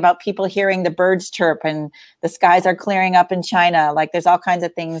talking about people hearing the birds chirp, and the skies are clearing up in China. Like there's all kinds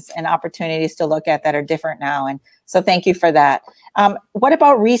of things and opportunities to look at that are different now, and so thank you for that. What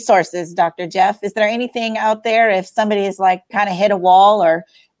about resources, Dr. Jeff? Is there anything out there if somebody is like kind of hit a wall, or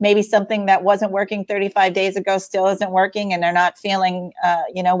maybe something that wasn't working 35 days ago still isn't working and they're not feeling,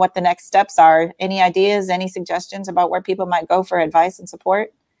 what the next steps are? Any ideas, any suggestions about where people might go for advice and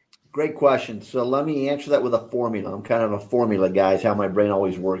support? Great question. So let me answer that with a formula. I'm kind of a formula guy, is how my brain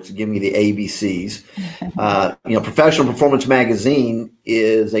always works. Give me the ABCs. Professional Performance Magazine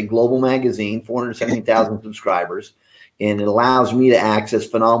is a global magazine, 470,000 subscribers. And it allows me to access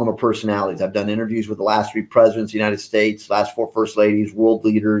phenomenal personalities. I've done interviews with the last 3 presidents of the United States, last 4 first ladies, world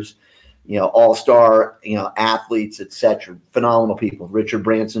leaders, all-star, athletes, etc. Phenomenal people. Richard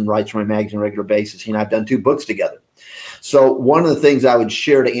Branson writes for my magazine on a regular basis. He and I've done 2 books together. So one of the things I would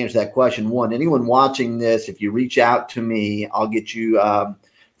share to answer that question, one, anyone watching this, if you reach out to me, I'll get you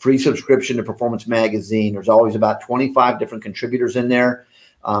free subscription to Performance Magazine. There's always about 25 different contributors in there.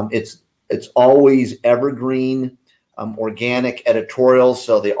 It's always evergreen. Organic editorials,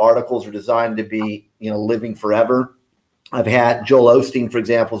 so the articles are designed to be, living forever. I've had Joel Osteen, for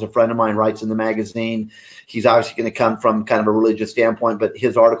example, is a friend of mine, writes in the magazine. He's obviously going to come from kind of a religious standpoint, but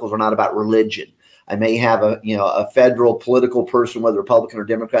his articles are not about religion. I may have a federal political person, whether Republican or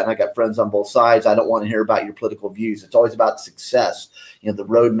Democrat, and I got friends on both sides. I don't want to hear about your political views. It's always about success, the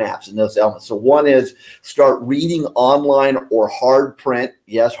roadmaps and those elements. So one is start reading online or hard print.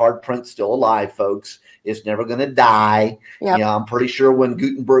 Yes, hard print's still alive, folks. It's never going to die. Yep. I'm pretty sure when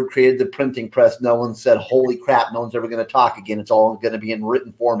Gutenberg created the printing press, no one said, holy crap, no one's ever going to talk again. It's all going to be in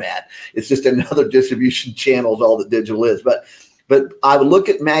written format. It's just another distribution channel is all that digital is. But I would look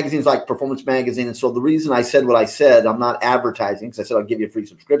at magazines like Performance Magazine. And so the reason I said what I said, I'm not advertising because I said I'll give you a free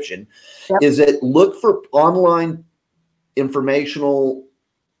subscription, is that look for online informational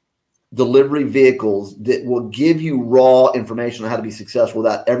delivery vehicles that will give you raw information on how to be successful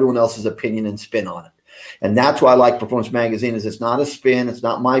without everyone else's opinion and spin on it. And that's why I like Performance Magazine, is it's not a spin. It's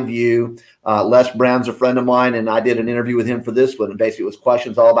not my view. Les Brown's a friend of mine, and I did an interview with him for this one. And basically it was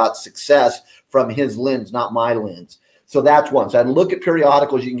questions all about success from his lens, not my lens. So that's one. So I'd look at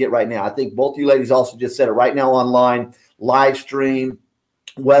periodicals you can get right now. I think both you ladies also just said it right now online, live stream,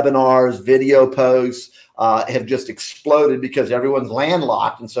 webinars, video posts have just exploded because everyone's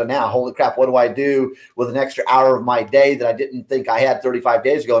landlocked. And so now, holy crap, what do I do with an extra hour of my day that I didn't think I had 35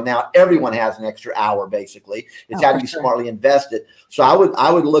 days ago? Now everyone has an extra hour, basically. It's how to be smartly invested. So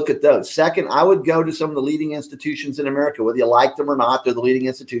I would look at those. Second, I would go to some of the leading institutions in America, whether you like them or not. They're the leading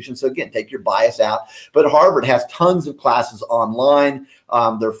institutions. So again, take your bias out. But Harvard has tons of classes online.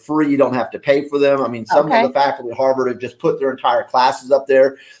 They're free. You don't have to pay for them. I mean, some of the faculty at Harvard have just put their entire classes up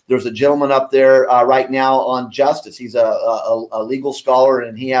there. There's a gentleman up there right now on justice. He's a legal scholar,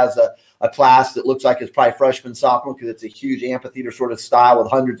 and he has a class that looks like it's probably freshman, sophomore, because it's a huge amphitheater sort of style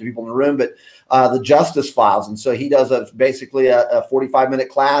with hundreds of people in the room, but the justice files. And so he does basically a 45-minute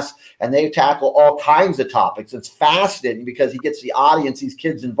class, and they tackle all kinds of topics. It's fascinating because he gets the audience, these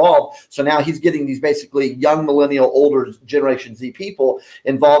kids involved. So now he's getting these basically young millennial, older Generation Z people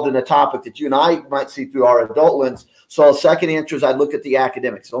involved in a topic that you and I might see through our adult lens. So a second answer is I'd look at the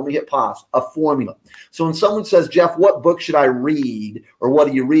academics. So let me hit pause. A formula. So when someone says, Jeff, what book should I read, or what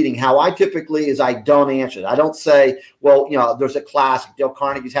are you reading? How I typically is I don't answer it. I don't say, well, you know, there's a classic, Dale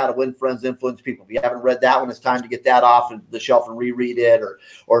Carnegie's How to Win Friends, Influence People. If you haven't read that one, it's time to get that off the shelf and reread it.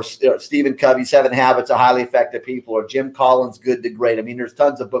 Or Stephen Covey's 7 Habits of Highly Effective People, or Jim Collins' Good to Great. I mean, there's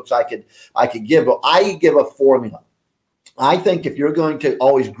tons of books I could give, but I give a formula. I think if you're going to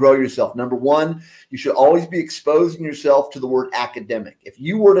always grow yourself, number one, you should always be exposing yourself to the word academic. If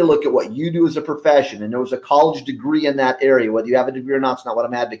you were to look at what you do as a profession and there was a college degree in that area, whether you have a degree or not, it's not what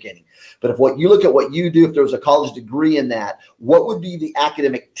I'm advocating. But if you look at what you do, if there was a college degree in that, what would be the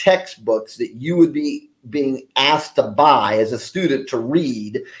academic textbooks that you would be being asked to buy as a student to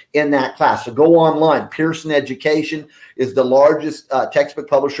read in that class? So go online. Pearson Education is the largest textbook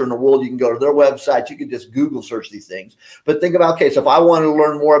publisher in the world. You can go to their website. You can just Google search these things. But think about, okay, so if I wanted to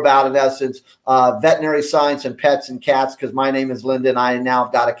learn more about, in essence, veterinary science and pets and cats, because my name is Linda and I now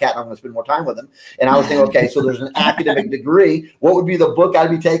have got a cat and I'm going to spend more time with him. And I was thinking, okay, so there's an academic degree. What would be the book I'd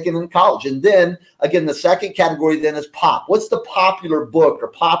be taking in college? And then, again, the second category then is pop. What's the popular book or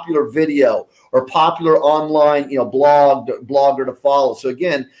popular video or popular online, you know, blogger to follow? So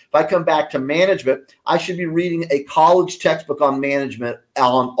again, if I come back to management, I should be reading a college textbook on management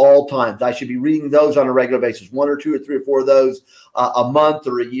on all times. I should be reading those on a regular basis, 1 or 2 or 3 or 4 of those a month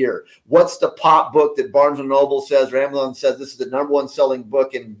or a year. What's the pop book that Barnes & Noble says or Amazon says this is the #1 selling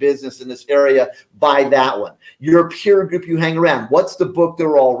book in business in this area? Buy that one. Your peer group you hang around, what's the book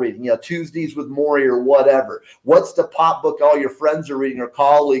they're all reading? You know, Tuesdays with Maury or whatever. What's the pop book all your friends are reading or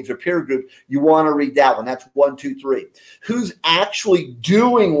colleagues or peer group? You want to read that one. That's 1, 2, 3. Who's actually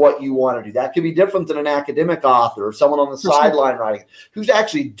doing what you want to do? That could be different than an academic author or someone on the sideline writing. Who's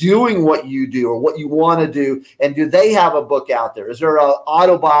actually doing what you do or what you want to do? And do they have a book out there? Is there an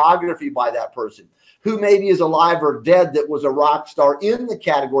autobiography by that person? Who maybe is alive or dead that was a rock star in the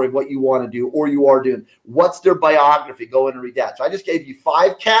category of what you want to do or you are doing? What's their biography? Go in and read that. So I just gave you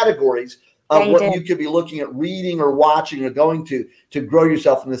 5 categories of what you could be looking at reading or watching or going to grow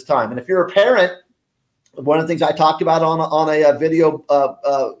yourself in this time. And if you're a parent, one of the things I talked about on a video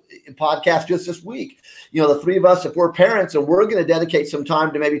podcast just this week, you know, the 3 of us, if we're parents and we're going to dedicate some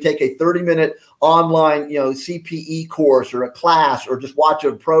time to maybe take a 30-minute online, you know, CPE course or a class or just watch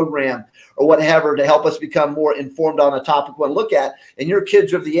a program or whatever to help us become more informed on a topic we want to look at, and your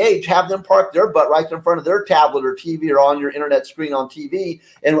kids are of the age, have them park their butt right in front of their tablet or TV or on your internet screen on TV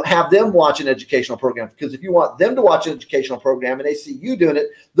and have them watch an educational program. Because if you want them to watch an educational program and they see you doing it,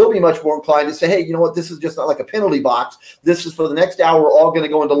 they'll be much more inclined to say, hey, you know what, this is just not like a penalty box. This is for the next hour, we're all going to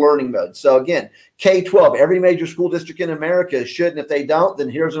go into learning mode. So again, K-12, every major school district in America should, and if they don't, then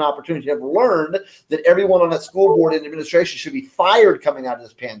here's an opportunity. Have learned that everyone on that school board and administration should be fired coming out of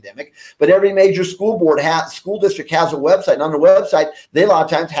this pandemic. But every major school district has a website. And on the website, they a lot of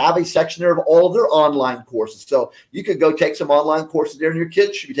times have a section there of all of their online courses. So you could go take some online courses there, and your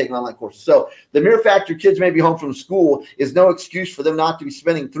kids should be taking online courses. So the mere fact your kids may be home from school is no excuse for them not to be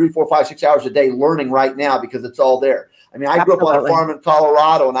spending 3, 4, 5, 6 hours a day learning right now, because it's all there. I mean, I grew up on a farm in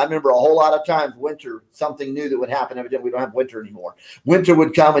Colorado, and I remember a whole lot of times winter, something new that would happen. Evidently, we don't have winter anymore. Winter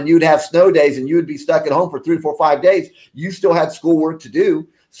would come, and you'd have snow days, and you would be stuck at home for 3, 4, 5 days. You still had schoolwork to do.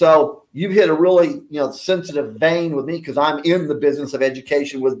 So you've hit a really, you know, sensitive vein with me, because I'm in the business of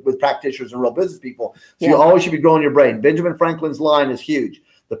education with practitioners and real business people. So you always should be growing your brain. Benjamin Franklin's line is huge.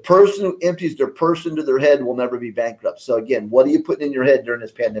 The person who empties their purse into their head will never be bankrupt. So again, what are you putting in your head during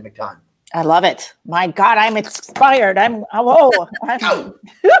this pandemic time? I love it. My God, I'm inspired.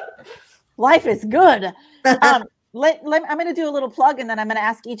 Life is good. I'm going to do a little plug, and then I'm going to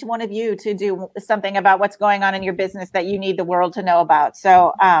ask each one of you to do something about what's going on in your business that you need the world to know about.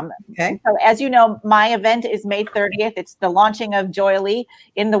 So, so as you know, my event is May 30th. It's the launching of JOYELY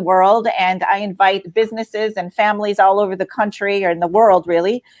in the world. And I invite businesses and families all over the country, or in the world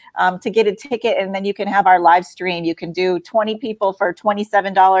really, to get a ticket. And then you can have our live stream. You can do 20 people for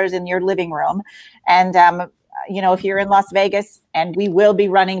 $27 in your living room. And, you know, if you're in Las Vegas, and we will be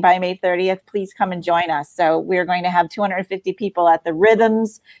running by May 30th, please come and join us. So we're going to have 250 people at the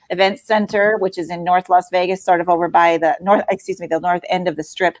Rhythms Event Center, which is in North Las Vegas, sort of over by the north end of the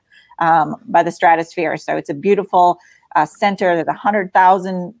Strip, by the Stratosphere. So it's a beautiful center. There's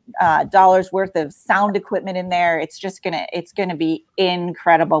 $100,000 worth of sound equipment in there. It's gonna be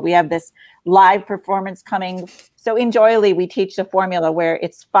incredible. We have this live performance coming. So in JOYELY, we teach the formula where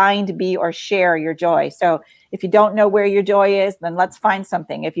it's find, be, or share your joy. So if you don't know where your joy is, then let's find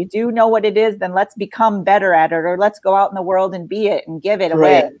something. If you do know what it is, then let's become better at it, or let's go out in the world and be it and give it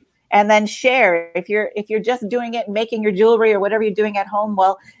away. And then share. If you're just doing it and making your jewelry or whatever you're doing at home,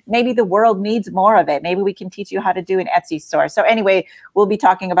 well, maybe the world needs more of it. Maybe we can teach you how to do an Etsy store. So anyway, we'll be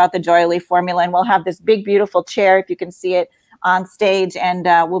talking about the JOYELY formula, and we'll have this big, beautiful chair, if you can see it, on stage, and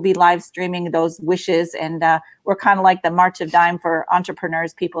we'll be live streaming those wishes. And we're kind of like the March of Dime for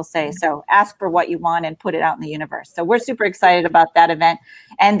entrepreneurs, people say. So ask for what you want and put it out in the universe. So we're super excited about that event.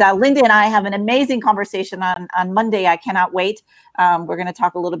 And Linda and I have an amazing conversation on Monday. I cannot wait. We're going to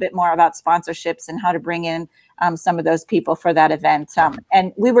talk a little bit more about sponsorships and how to bring in some of those people for that event.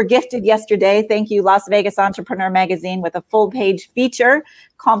 And we were gifted yesterday, thank you, Las Vegas Entrepreneur Magazine, with a full page feature,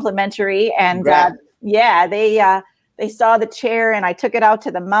 complimentary. And yeah, they saw the chair, and I took it out to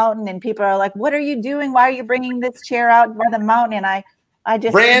the mountain, and people are like, what are you doing? Why are you bringing this chair out by the mountain? And I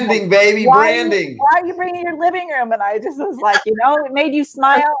just branding, baby, branding. Why are you bringing your living room? And I just was like, it made you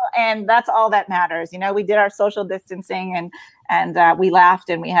smile, and that's all that matters. We did our social distancing, and we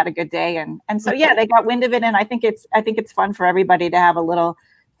laughed, and we had a good day, and so yeah, they got wind of it, and I think it's fun for everybody to have a little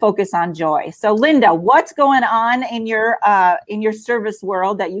focus on joy. So Linda, what's going on in your service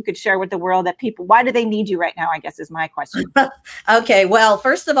world that you could share with the world, that people, why do they need you right now, I guess is my question. Okay, well,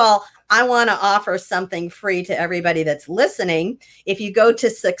 first of all, I want to offer something free to everybody that's listening. If you go to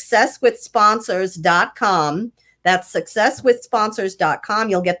successwithsponsors.com, that's successwithsponsors.com,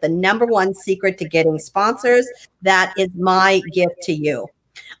 you'll get the #1 secret to getting sponsors. That is my gift to you.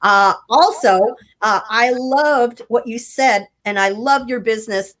 Also, I loved what you said, and I love your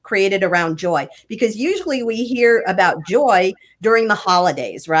business created around joy, because usually we hear about joy during the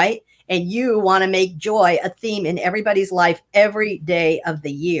holidays, right? And you want to make joy a theme in everybody's life every day of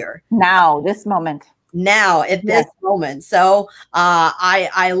the year. Now, this moment. Now, at this moment. So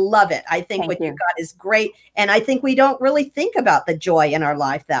I love it. I think what you got is great. And I think we don't really think about the joy in our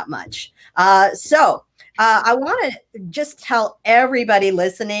life that much. I want to just tell everybody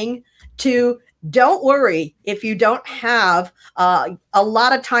listening to don't worry if you don't have a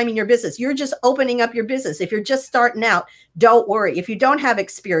lot of time in your business. You're just opening up your business. If you're just starting out, don't worry. If you don't have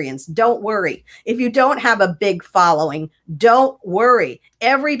experience, don't worry. If you don't have a big following, don't worry.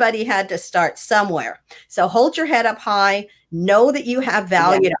 Everybody had to start somewhere. So hold your head up high. Know that you have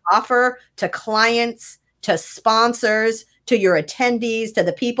value to offer to clients, to sponsors, to your attendees, to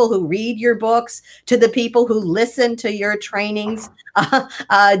the people who read your books, to the people who listen to your trainings.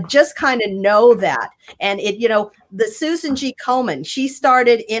 Just kind of know that. And the Susan G. Komen, she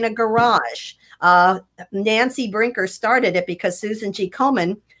started in a garage. Nancy Brinker started it because Susan G.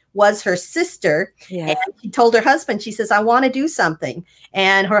 Komen was her sister. Yes. And she told her husband, she says, I want to do something.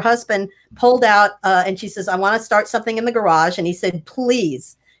 And her husband pulled out and she says, I want to start something in the garage. And he said,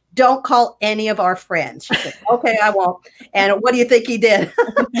 please don't call any of our friends. She said, okay, I won't. And what do you think he did?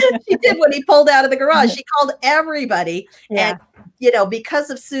 He did what he pulled out of the garage. She called everybody. Yeah. And, because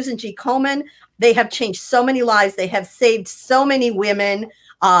of Susan G. Komen, they have changed so many lives. They have saved so many women.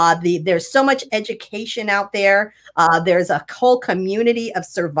 There's so much education out there. There's a whole community of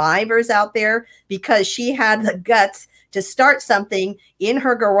survivors out there because she had the guts to start something in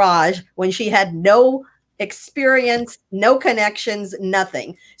her garage when she had no experience, no connections,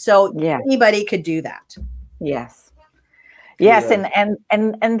 nothing. So anybody could do that. Yes. Yes. Yeah.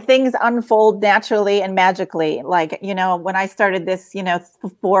 And things unfold naturally and magically. Like, when I started this, 4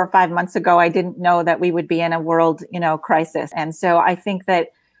 or 5 months ago, I didn't know that we would be in a world, crisis. And so I think that,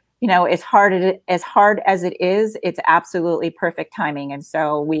 as hard as it is, it's absolutely perfect timing. And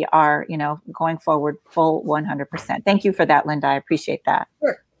so we are, going forward full 100%. Thank you for that, Linda. I appreciate that.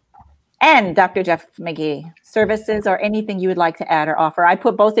 Sure. And Dr. JeffreyMagee, services or anything you would like to add or offer. I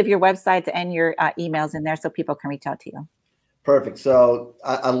put both of your websites and your emails in there so people can reach out to you. Perfect. So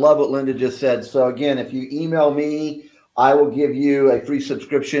I love what Linda just said. So again, if you email me, I will give you a free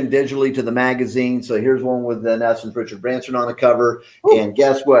subscription digitally to the magazine. So here's one with, in essence, Richard Branson on the cover. Ooh. And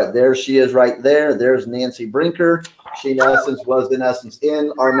guess what? There she is right there. There's Nancy Brinker. She, was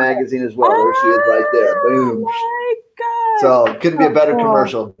in our magazine as well. There she is right there. Boom. Oh my God. So couldn't be a better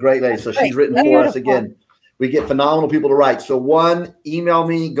commercial. Great lady. So she's written for us again. We get phenomenal people to write. So one, email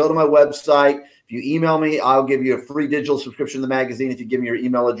me, go to my website. If you email me, I'll give you a free digital subscription to the magazine. If you give me your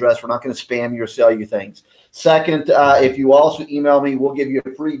email address, we're not going to spam you or sell you things. Second, if you also email me, we'll give you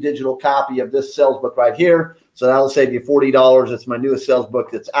a free digital copy of this sales book right here. So that'll save you $40. It's my newest sales book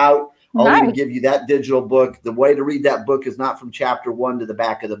that's out. I'll even give you that digital book. The way to read that book is not from chapter 1 to the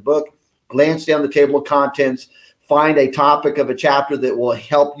back of the book. Glance down the table of contents, find a topic of a chapter that will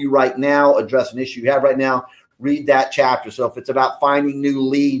help you right now, address an issue you have right now. Read that chapter. So if it's about finding new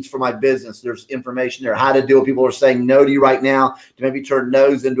leads for my business, there's information there. How to deal with people who are saying no to you right now, to maybe turn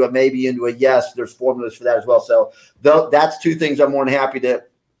no's into a maybe into a yes. There's formulas for that as well. So that's two things I'm more than happy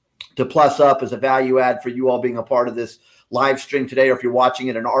to plus up as a value add for you all being a part of this live stream today, or if you're watching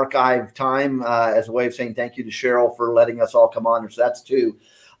it in archive time, as a way of saying thank you to Cheryl for letting us all come on. So that's 2.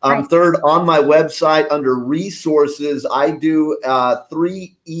 Third, on my website under resources, I do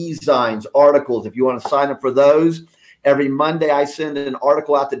 3 e-zines articles. If you want to sign up for those, every Monday I send an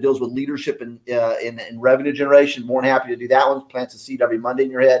article out that deals with leadership and revenue generation. More than happy to do that one. Plants a seed every Monday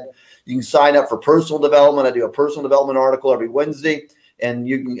in your head. You can sign up for personal development. I do a personal development article every Wednesday. And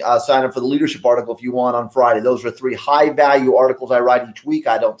you can sign up for the leadership article if you want on Friday. Those are 3 high-value articles I write each week.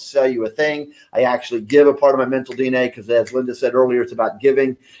 I don't sell you a thing. I actually give a part of my mental DNA because, as Linda said earlier, it's about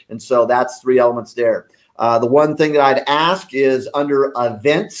giving. And so that's 3 elements there. The one thing that I'd ask is under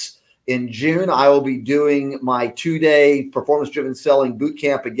events, in June, I will be doing my 2-day performance-driven selling boot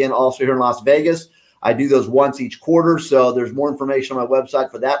camp, again, also here in Las Vegas. I do those once each quarter. So there's more information on my website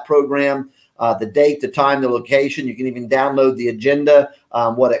for that program. The date, the time, the location. You can even download the agenda,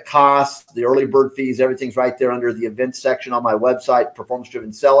 what it costs, the early bird fees, everything's right there under the events section on my website, Performance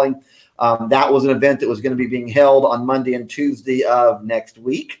Driven Selling. That was an event that was going to be being held on Monday and Tuesday of next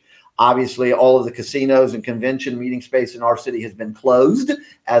week. Obviously, all of the casinos and convention meeting space in our city has been closed,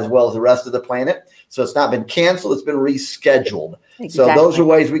 as well as the rest of the planet. So it's not been canceled, it's been rescheduled. Exactly. So those are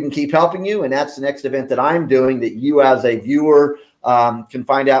ways we can keep helping you. And that's the next event that I'm doing that you as a viewer can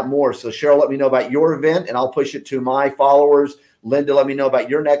find out more. So Cheryl, let me know about your event and I'll push it to my followers. Linda, let me know about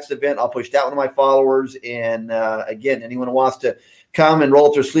your next event. I'll push that one to my followers. And again, anyone who wants to come and roll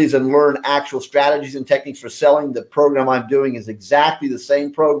up their sleeves and learn actual strategies and techniques for selling, the program I'm doing is exactly the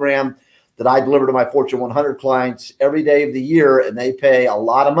same program that I deliver to my Fortune 100 clients every day of the year, and they pay a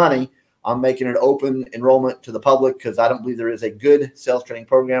lot of money. I'm making it open enrollment to the public because I don't believe there is a good sales training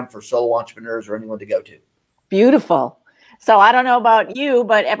program for solo entrepreneurs or anyone to go to. Beautiful. So I don't know about you,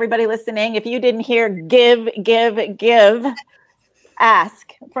 but everybody listening, if you didn't hear give,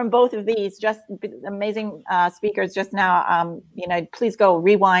 ask from both of these just amazing speakers just now, please go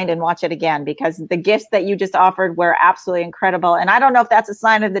rewind and watch it again, because the gifts that you just offered were absolutely incredible. And I don't know if that's a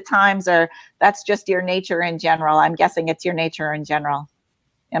sign of the times or that's just your nature in general. I'm guessing it's your nature in general.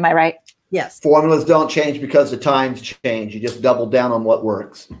 Am I right? Yes. Formulas don't change because the times change. You just double down on what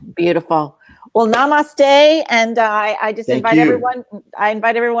works. Beautiful. Well, namaste. And I just invite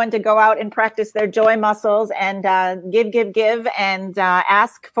everyone to go out and practice their joy muscles and give, and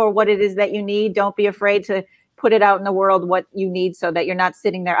ask for what it is that you need. Don't be afraid to put it out in the world, what you need, so that you're not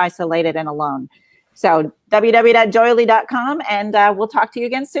sitting there isolated and alone. So www.joyely.com, and we'll talk to you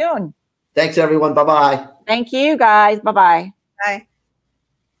again soon. Thanks, everyone. Bye-bye. Thank you, guys. Bye-bye. Bye.